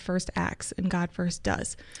because God first acts and God first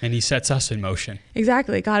does. And he sets us in motion.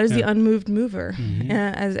 Exactly. God is the unmoved mover,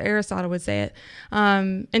 as Aristotle would say it.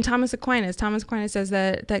 And Thomas Aquinas says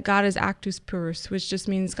that God is actus purus, which just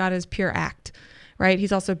means God is pure act, right?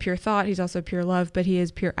 He's also pure thought. He's also pure love, but he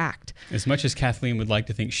is pure act. As much as Kathleen would like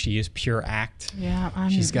to think she is pure act,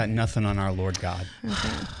 she's got nothing on our Lord God. Okay.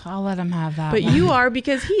 I'll let him have that. But one. you are,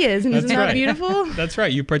 because he is, and isn't that beautiful? That's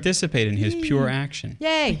right. You participate in his pure action.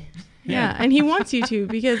 Yay. Yeah, and he wants you to,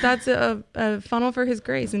 because that's a funnel for his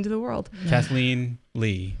grace into the world. Kathleen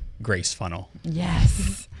Lee, Grace Funnel.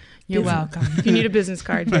 Yes. You're welcome. If you need a business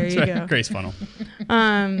card, there you go. Grace Funnel.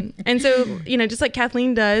 And so, just like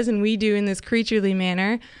Kathleen does and we do in this creaturely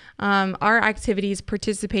manner, our activities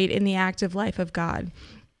participate in the active life of God.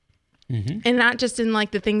 Mm-hmm. And not just in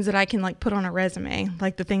like the things that I can like put on a resume,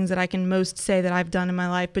 like the things that I can most say that I've done in my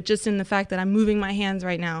life, but just in the fact that I'm moving my hands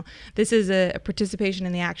right now. This is a participation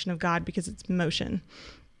in the action of God because it's motion,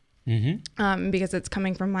 because it's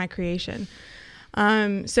coming from my creation.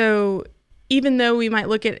 So even though we might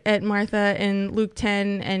look at Martha in Luke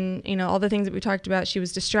 10 and, all the things that we talked about, she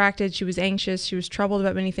was distracted, she was anxious, she was troubled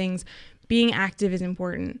about many things. Being active is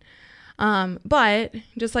important. But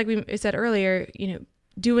just like we said earlier,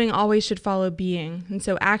 doing always should follow being. And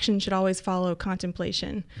so action should always follow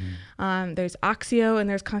contemplation. There's axio and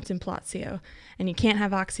there's contemplatio. And you can't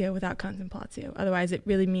have axio without contemplatio. Otherwise, it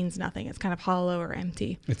really means nothing. It's kind of hollow or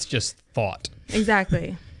empty. It's just thought.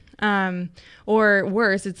 Exactly. Or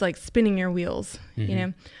worse, it's like spinning your wheels,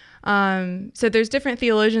 So there's different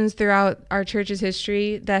theologians throughout our church's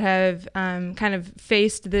history that have kind of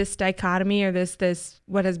faced this dichotomy, or this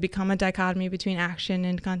what has become a dichotomy between action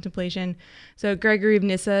and contemplation. So Gregory of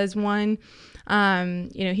Nyssa is one.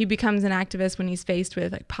 He becomes an activist when he's faced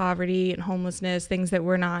with like poverty and homelessness, things that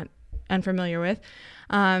we're not unfamiliar with.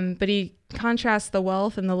 But he contrasts the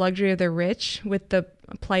wealth and the luxury of the rich with the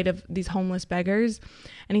plight of these homeless beggars.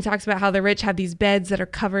 And he talks about how the rich have these beds that are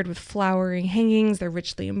covered with flowering hangings. They're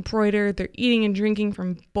richly embroidered. They're eating and drinking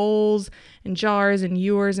from bowls and jars and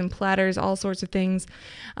ewers and platters, all sorts of things.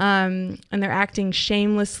 And they're acting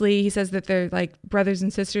shamelessly. He says that they're like brothers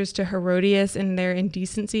and sisters to Herodias in their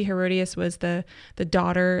indecency. Herodias was the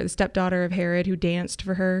stepdaughter of Herod, who danced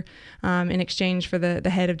for her in exchange for the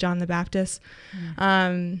head of John the Baptist.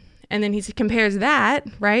 And then he compares that,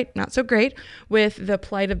 right, not so great, with the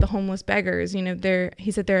plight of the homeless beggars.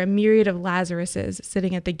 He said there are a myriad of Lazaruses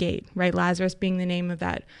sitting at the gate, right? Lazarus being the name of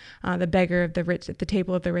that, the beggar of the rich at the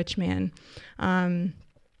table of the rich man. And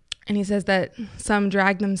he says that some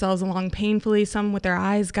drag themselves along painfully, some with their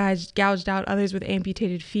eyes gouged out, others with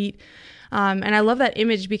amputated feet. And I love that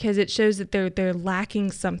image because it shows that they're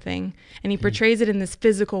lacking something, and he portrays it in this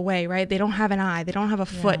physical way, right? They don't have an eye, they don't have a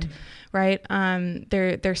foot, right?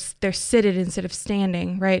 They're seated instead of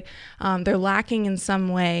standing, right? They're lacking in some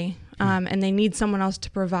way, and they need someone else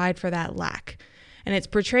to provide for that lack. And it's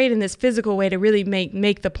portrayed in this physical way to really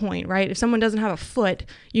make the point, right? If someone doesn't have a foot,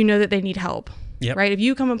 you know that they need help, right? If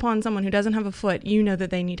you come upon someone who doesn't have a foot, you know that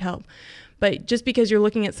they need help. But just because you're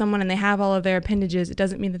looking at someone and they have all of their appendages, it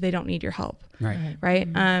doesn't mean that they don't need your help. Right.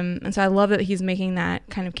 And so I love that he's making that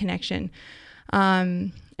kind of connection.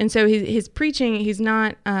 And so his preaching, he's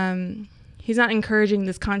not encouraging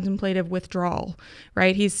this contemplative withdrawal,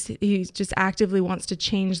 right? He's just actively wants to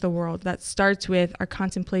change the world. That starts with our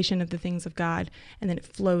contemplation of the things of God, and then it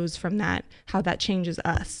flows from that, how that changes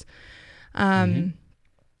us.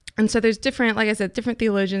 And so there's different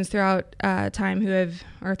theologians throughout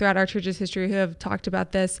throughout our church's history who have talked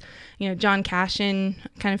about this. John Cassian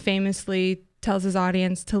kind of famously tells his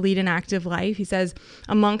audience to lead an active life. He says,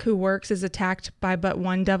 "A monk who works is attacked by but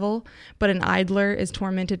one devil, but an idler is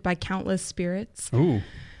tormented by countless spirits." Ooh,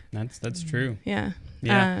 that's true. Yeah.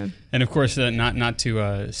 And of course, not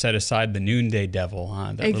to set aside the noonday devil,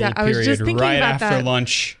 that exactly. little I was just period right after that.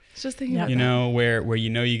 lunch. Just thinking about where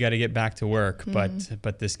you got to get back to work,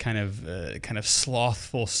 but this kind of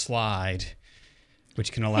slothful slide,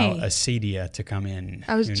 which can allow acedia to come in.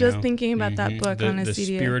 I was just thinking about that book on acedia. The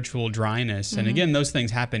spiritual dryness, and again, those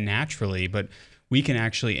things happen naturally, but we can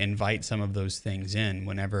actually invite some of those things in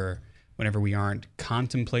whenever we aren't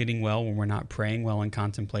contemplating well, when we're not praying well in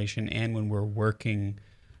contemplation, and when we're working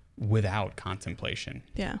without contemplation.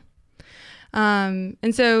 Yeah,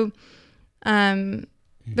 and so.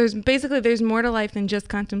 There's more to life than just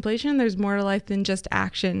contemplation. There's more to life than just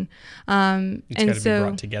action. It's got to be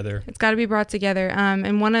brought together. It's got to be brought together.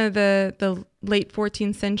 And one of the late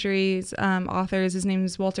 14th century's authors, his name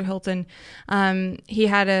is Walter Hilton. He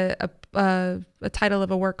had a title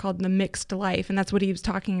of a work called The Mixed Life, and that's what he was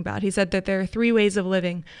talking about. He said that there are three ways of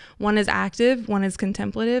living. One is active, one is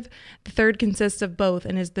contemplative. The third consists of both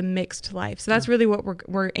and is the mixed life. So that's really what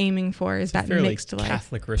we're aiming for, is that mixed life.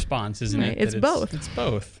 Catholic response, isn't it? It's both. It's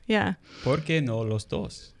both. Yeah. ¿Por qué no los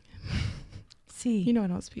dos? Si. You know I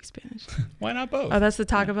don't speak Spanish. Why not both? Oh, that's the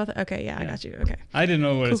talk about the... Okay, yeah, I got you. Okay. I didn't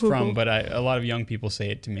know what it's from, Cool. but a lot of young people say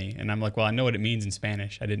it to me. And I'm like, well, I know what it means in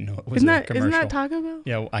Spanish. I didn't know it was a commercial. Isn't that Taco Bell?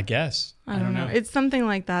 Yeah, well, I guess. I don't know. It's something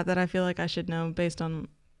like that I feel like I should know based on...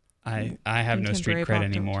 I have no street cred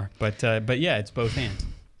anymore. But yeah, it's both and.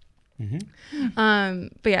 Mm-hmm.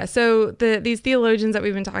 But yeah, so these theologians that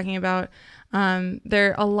we've been talking about,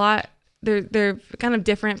 they're kind of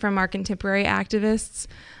different from our contemporary activists.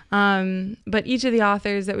 But each of the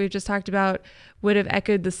authors that we've just talked about would have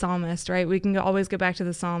echoed the psalmist, right? We can always go back to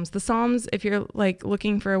the Psalms. The Psalms, if you're like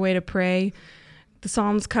looking for a way to pray, the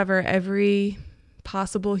Psalms cover every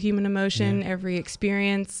possible human emotion, every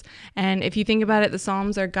experience. And if you think about it, the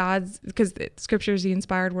Psalms are God's, because Scripture is the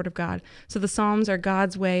inspired word of God. So the Psalms are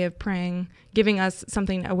God's way of praying, giving us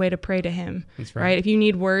a way to pray to Him. That's right. If you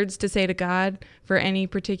need words to say to God for any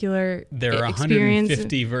particular there are experience,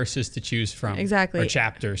 150 verses to choose from. Exactly. Or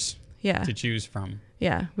chapters to choose from.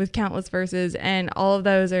 Yeah, with countless verses. And all of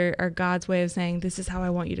those are God's way of saying, this is how I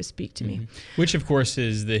want you to speak to me. Which, of course,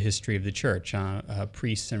 is the history of the church.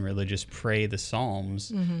 Priests and religious pray the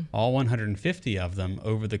Psalms, all 150 of them,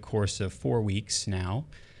 over the course of 4 weeks now.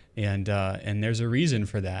 And there's a reason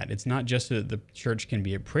for that. It's not just so that the church can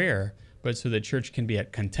be at prayer, but so the church can be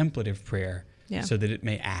at contemplative prayer, so that it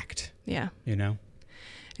may act. Yeah. You know?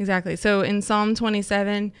 Exactly. So in Psalm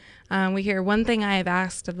 27, we hear, one thing I have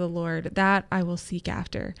asked of the Lord, that I will seek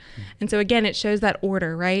after. And so again, it shows that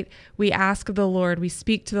order, right? We ask of the Lord, we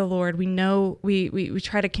speak to the Lord, we know, we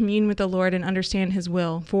try to commune with the Lord and understand His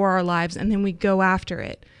will for our lives, and then we go after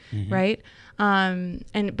it, right?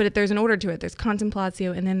 But there's an order to it. There's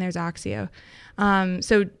contemplatio, and then there's actio.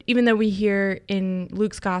 So even though we hear in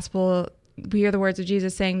Luke's gospel, we hear the words of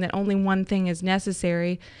Jesus saying that only one thing is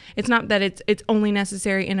necessary. It's not that it's only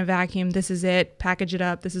necessary in a vacuum. This is it. Package it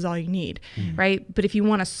up. This is all you need, right? But if you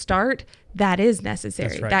want to start, that is necessary.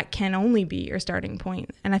 That's right. That can only be your starting point.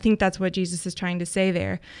 And I think that's what Jesus is trying to say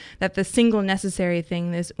there, that the single necessary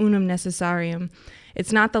thing, this unum necessarium,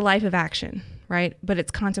 it's not the life of action, right? But it's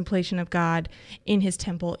contemplation of God in His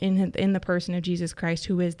temple, in the person of Jesus Christ,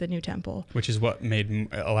 who is the new temple. Which is what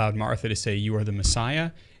allowed Martha to say, "You are the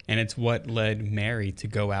Messiah." And it's what led Mary to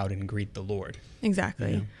go out and greet the Lord.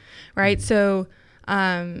 Exactly. Yeah. Right. So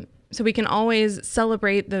we can always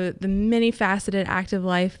celebrate the many faceted active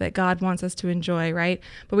life that God wants us to enjoy, right?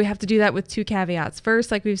 But we have to do that with two caveats.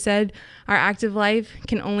 First, like we've said, our active life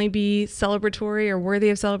can only be celebratory or worthy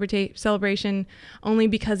of celebration only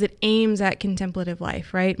because it aims at contemplative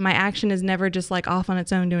life, right? My action is never just like off on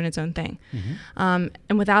its own doing its own thing. And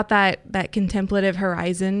without that contemplative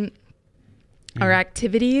horizon, our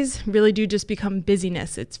activities really do just become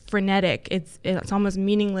busyness. It's frenetic. It's almost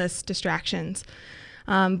meaningless distractions.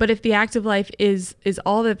 But if the active life is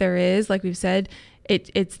all that there is, like we've said,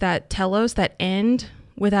 it's that telos, that end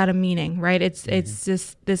without a meaning, right? It's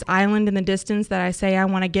this island in the distance that I say I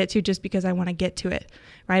want to get to just because I want to get to it,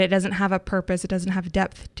 right? It doesn't have a purpose. It doesn't have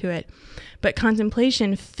depth to it. But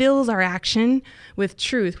contemplation fills our action with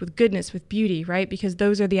truth, with goodness, with beauty, right? Because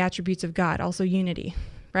those are the attributes of God, also unity.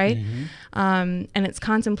 Right? And it's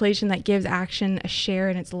contemplation that gives action a share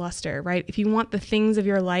in its luster, right? If you want the things of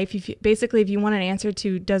your life, if you want an answer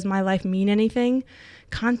to, does my life mean anything?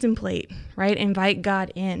 Contemplate, right? Invite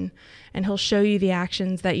God in, and He'll show you the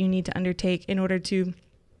actions that you need to undertake in order to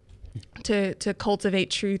cultivate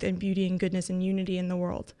truth and beauty and goodness and unity in the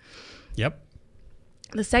world. Yep.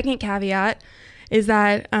 The second caveat is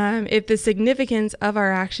that if the significance of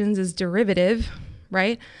our actions is derivative,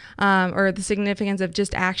 right? Or the significance of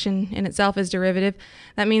just action in itself is derivative,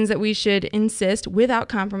 that means that we should insist without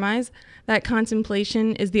compromise that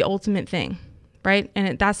contemplation is the ultimate thing, right?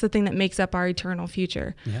 And that's the thing that makes up our eternal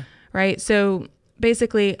future, right? So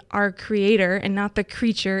basically our creator and not the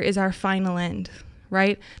creature is our final end,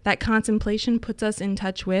 right? That contemplation puts us in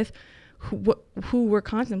touch with who we're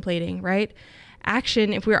contemplating, right?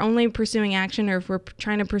 Action, if we're only pursuing action, or if we're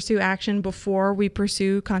trying to pursue action before we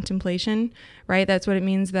pursue contemplation, right? That's what it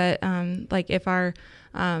means that, like if our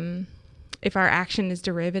action is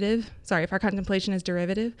derivative, if our contemplation is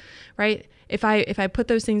derivative, right? If I put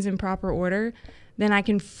those things in proper order, then I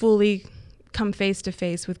can fully come face to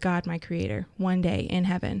face with God, my creator, one day in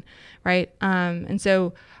heaven, right? And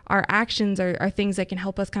so our actions are things that can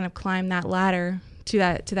help us kind of climb that ladder to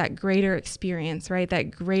that greater experience, right?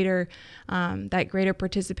 That greater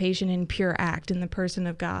participation in pure act in the person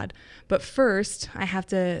of God. But first, I have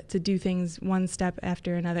to do things one step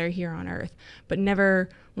after another here on earth, but never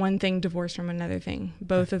one thing divorced from another thing.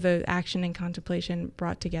 Both of the action and contemplation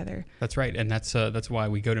brought together. That's right, and that's why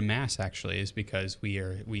we go to Mass. Actually, is because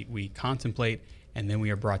we contemplate, and then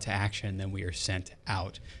we are brought to action, and then we are sent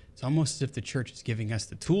out It's almost as if the church is giving us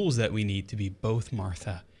the tools that we need to be both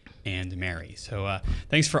Martha and Mary. So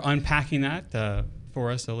thanks for unpacking that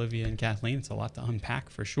for us, Olivia and Kathleen. It's a lot to unpack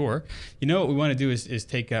for sure. You know what we want to do is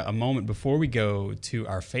take a moment before we go to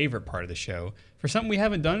our favorite part of the show for something we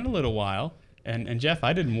haven't done in a little while. And Jeff,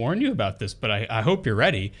 I didn't warn you about this, but I hope you're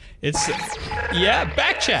ready. It's,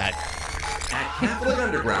 backchat. At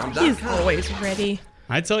CatholicUnderground.com. He's always ready.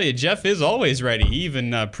 I tell you, Jeff is always ready. He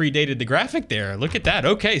even predated the graphic there. Look at that.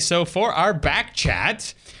 Okay, so for our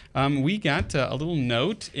backchat, we got a little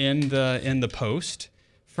note in the post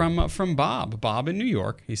from Bob. Bob in New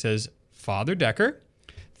York. He says, Father Decker,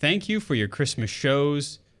 thank you for your Christmas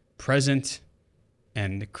shows, present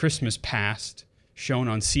and Christmas past, shown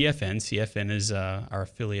on CFN. CFN is our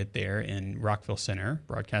affiliate there in Rockville Center,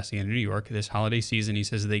 broadcasting in New York this holiday season. He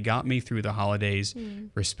says, they got me through the holidays.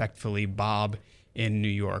 Respectfully, Bob in New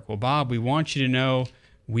York. Well, Bob, we want you to know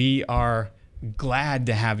we are glad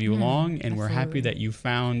to have you along, and we're happy that you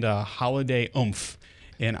found holiday oomph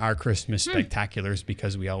in our Christmas spectaculars,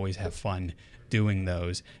 because we always have fun doing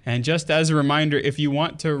those. And just as a reminder, if you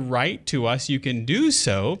want to write to us, you can do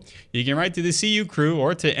so. You can write to the CU crew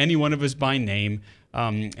or to any one of us by name.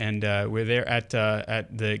 And we're there at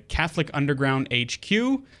the Catholic Underground HQ,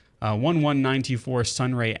 11924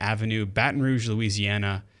 Sunray Avenue, Baton Rouge,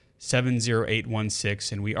 Louisiana,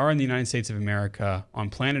 70816. And we are in the United States of America,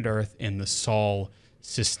 on planet Earth, in the Sol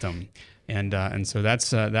system. And so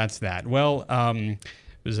that's that. Well,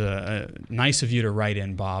 it was nice of you to write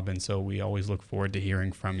in, Bob, and so we always look forward to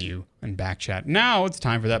hearing from you in backchat. Now it's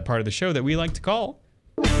time for that part of the show that we like to call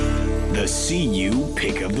the CU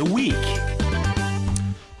Pick of the Week.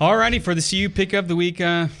 Alrighty, for the CU Pick of the Week,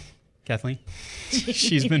 Kathleen.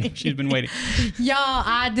 She's been waiting. Y'all,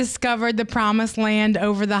 I discovered the promised land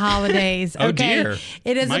over the holidays. Oh, okay? dear.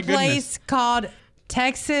 It is My a place called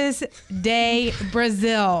Texas de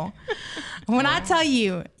Brazil. When I tell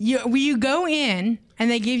you go in and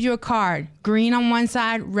they give you a card, green on one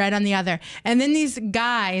side, red on the other. And then these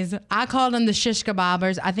guys, I call them the shish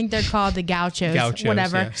kebabbers. I think they're called the gauchos,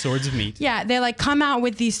 whatever. Yeah, swords of meat. Yeah, they like come out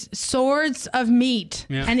with these swords of meat.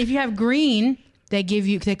 Yeah. And if you have green, they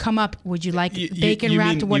come up, would you like bacon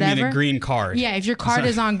wrapped, whatever? You mean a green card? Yeah, if your card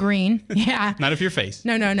is on green. Yeah. Not if your face.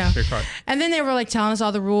 No. Your card. And then they were like telling us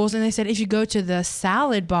all the rules, and they said, if you go to the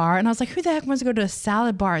salad bar, and I was like, who the heck wants to go to a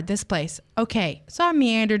salad bar at this place? Okay, so I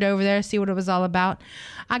meandered over there, see what it was all about.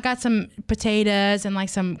 I got some potatoes and like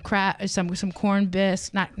some corn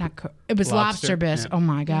bisque. It was lobster bisque. Yeah. Oh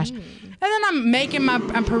my gosh. And then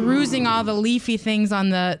I'm perusing all the leafy things on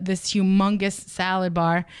this humongous salad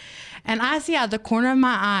bar. And I see out the corner of my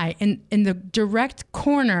eye, in the direct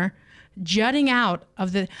corner, jutting out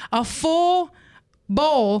of a full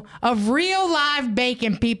bowl of real live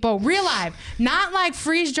bacon, people. Real live. Not like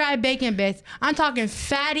freeze-dried bacon bits. I'm talking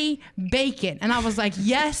fatty bacon. And I was like,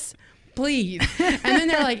 yes, please. And then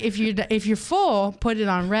they're like, if you're full, put it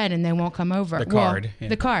on red and they won't come over. The card.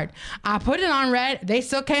 The card. I put it on red. They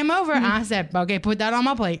still came over. And I said, okay, put that on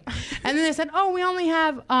my plate. And then they said, oh, we only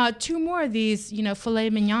have 2 more of these, filet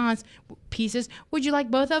mignons pieces. Would you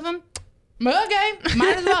like both of them? Okay,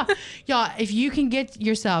 might as well. Y'all, if you can get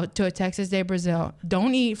yourself to a Texas de Brazil,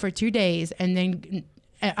 don't eat for 2 days. And then,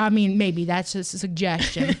 maybe that's just a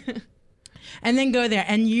suggestion. And then go there.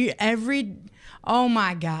 And oh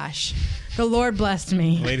my gosh, the Lord blessed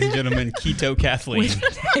me. Ladies and gentlemen, Keto Kathleen.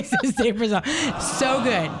 Texas de Brazil. So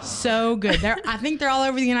good. I think they're all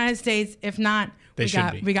over the United States. If not,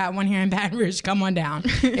 we got one here in Baton Rouge. Come on down.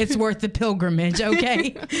 It's worth the pilgrimage,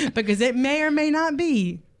 okay? Because it may or may not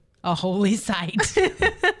be a holy site.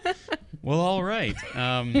 Well, all right.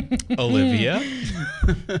 Olivia.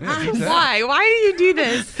 Why? Why do you do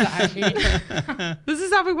this? Sorry. This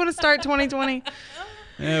is how we want to start 2020.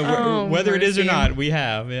 Whether it is or not, we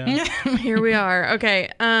have. Yeah. Here we are. Okay.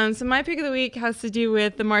 So my pick of the week has to do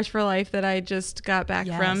with the March for Life that I just got back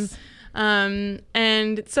from.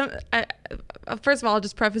 First of all, I'll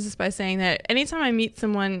just preface this by saying that anytime I meet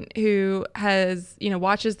someone who has,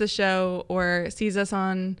 watches the show or sees us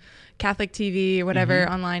on Catholic TV or whatever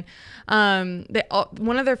online,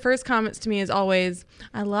 one of their first comments to me is always,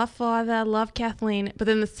 I love Father, I love Kathleen. But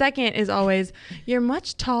then the second is always, you're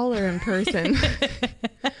much taller in person.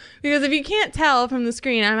 Because if you can't tell from the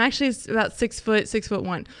screen, I'm actually about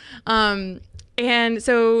 6'1". And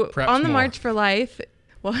so Perhaps on the more. March for Life,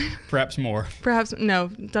 what? Perhaps more. Perhaps no.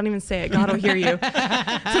 Don't even say it. God will hear you.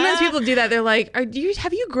 Sometimes people do that. They're like,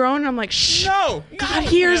 have you grown? And I'm like, shh. No. God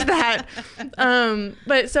hears that.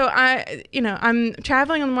 But so I'm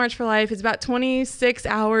traveling on the March for Life. It's about 26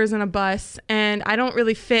 hours on a bus, and I don't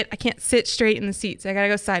really fit. I can't sit straight in the seats. I gotta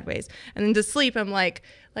go sideways. And then to sleep, I'm like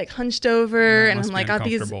like hunched over, and I'm must be like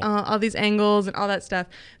uncomfortable. all these angles and all that stuff.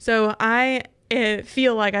 So I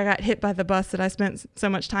feel like I got hit by the bus that I spent so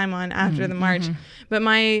much time on after the march. But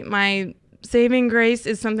my saving grace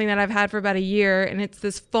is something that I've had for about a year, and it's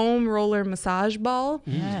this foam roller massage ball.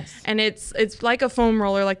 Yes. And it's like a foam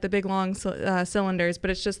roller, like the big long cylinders, but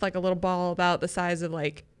it's just like a little ball about the size of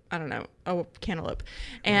like, I don't know, a cantaloupe.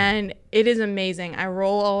 And it is amazing. I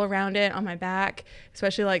roll all around it on my back,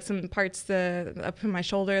 especially like some parts up in my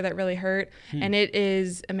shoulder that really hurt. And it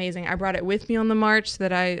is amazing. I brought it with me on the march so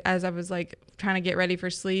that as I was like trying to get ready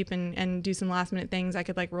for sleep and do some last minute things, I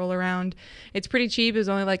could like roll around. It's pretty cheap. It was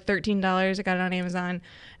only like $13. I got it on Amazon.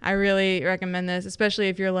 I really recommend this, especially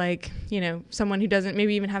if you're like, someone who doesn't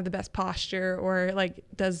maybe even have the best posture, or like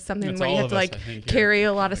does something where you have to like carry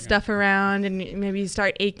a lot of stuff around, and maybe you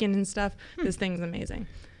start aching and stuff. This thing's amazing.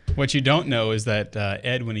 What you don't know is that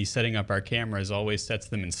Ed, when he's setting up our cameras, always sets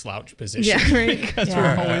them in slouch position. Yeah, right. Because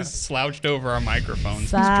we're always slouched over our microphones.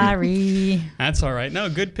 Sorry. That's all right. No,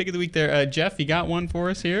 good pick of the week there. Jeff, you got one for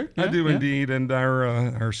us here? I do indeed. And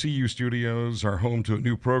our CU studios are home to a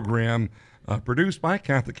new program produced by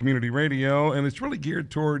Catholic Community Radio, and it's really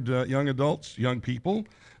geared toward young adults, young people.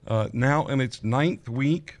 Now in its 9th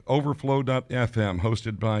week, Overflow.fm,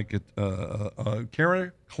 hosted by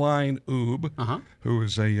Kara Klein-Oob, who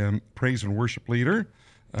is a praise and worship leader.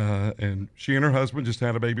 And she and her husband just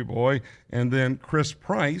had a baby boy. And then Chris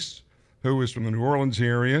Price, who is from the New Orleans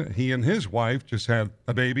area, he and his wife just had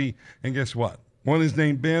a baby. And guess what? One is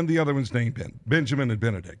named Ben, the other one's named Benjamin and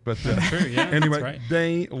Benedict. But anyway,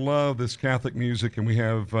 they love this Catholic music, and we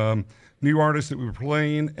have new artists that we're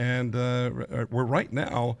playing, and we're right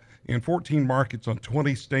now in 14 markets on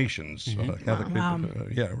 20 stations. Catholic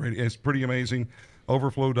radio. It's pretty amazing.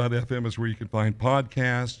 Overflow.fm is where you can find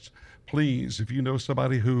podcasts. Please, if you know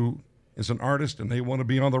somebody who is an artist and they want to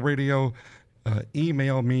be on the radio,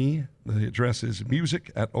 email me. The address is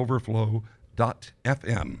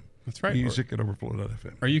music@overflow.fm. That's right. Music at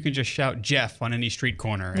overflow.fm. Or you can just shout Jeff on any street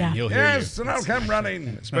corner and he'll hear you. Yes, and I'll come running,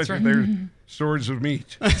 especially if there's swords of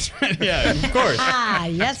meat. That's right. Yeah, of course.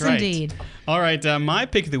 Yes, right. indeed. All right. My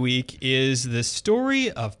pick of the week is the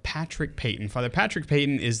story of Patrick Peyton. Father Patrick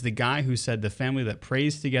Peyton is the guy who said the family that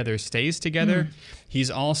prays together stays together.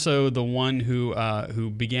 He's also the one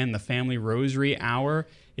who began the Family Rosary Hour.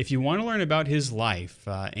 If you want to learn about his life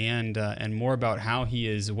and more about how he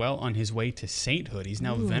is well on his way to sainthood, he's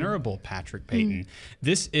now Venerable Patrick Peyton.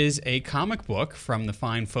 This is a comic book from the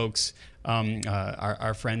fine folks,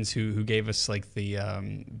 our friends who gave us like the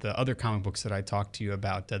other comic books that I talked to you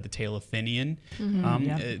about, the Tale of Finian.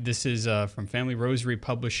 This is from Family Rosary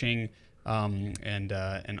Publishing.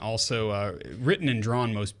 And also written and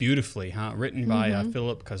drawn most beautifully, written by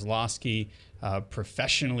Philip Kozlowski,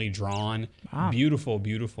 professionally drawn. Wow.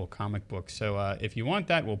 Beautiful comic book. So if you want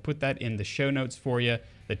that, we'll put that in the show notes for you.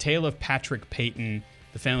 The Tale of Patrick Peyton,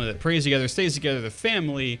 the family that prays together, stays together, the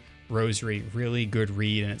Family Rosary. Really good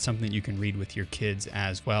read, and it's something that you can read with your kids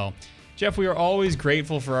as well. Jeff, we are always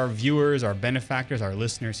grateful for our viewers, our benefactors, our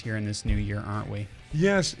listeners here in this new year, aren't we?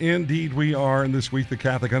 Yes, indeed we are. And this week, the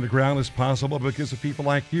Catholic Underground is possible because of people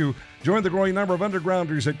like you. Join the growing number of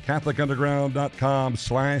undergrounders at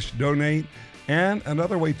CatholicUnderground.com/donate. And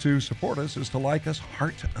another way to support us is to like us,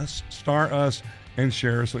 heart us, star us, and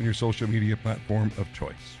share us on your social media platform of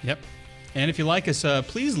choice. Yep. And if you like us,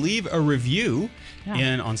 please leave a review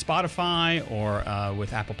on Spotify or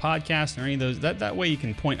with Apple Podcasts or any of those. That way you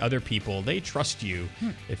can point other people. They trust you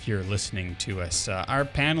if you're listening to us. Our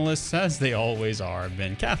panelists, as they always are, have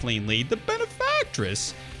been Kathleen Lee, the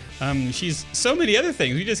benefactress. She's so many other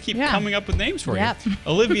things. We just keep coming up with names for you.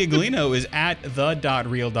 Olivia Galino is at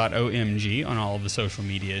the.real.omg on all of the social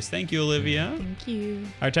medias. Thank you, Olivia. Thank you.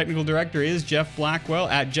 Our technical director is Jeff Blackwell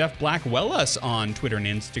at Jeff Blackwellis on Twitter and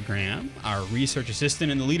Instagram. Our research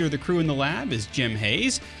assistant and the leader of the crew in the lab is Jim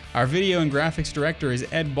Hayes. Our video and graphics director is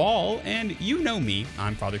Ed Ball. And you know me.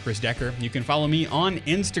 I'm Father Chris Decker. You can follow me on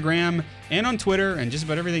Instagram and on Twitter and just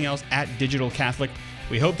about everything else at Digital Catholic.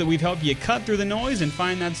 We hope that we've helped you cut through the noise and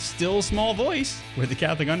find that still small voice with the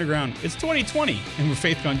Catholic Underground. It's 2020, and we're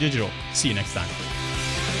Faith Gone Digital. See you next time.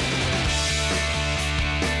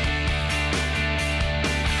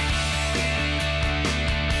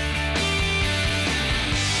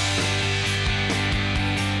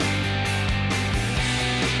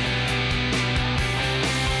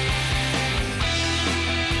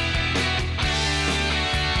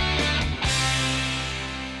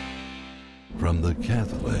 From the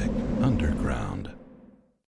Catholic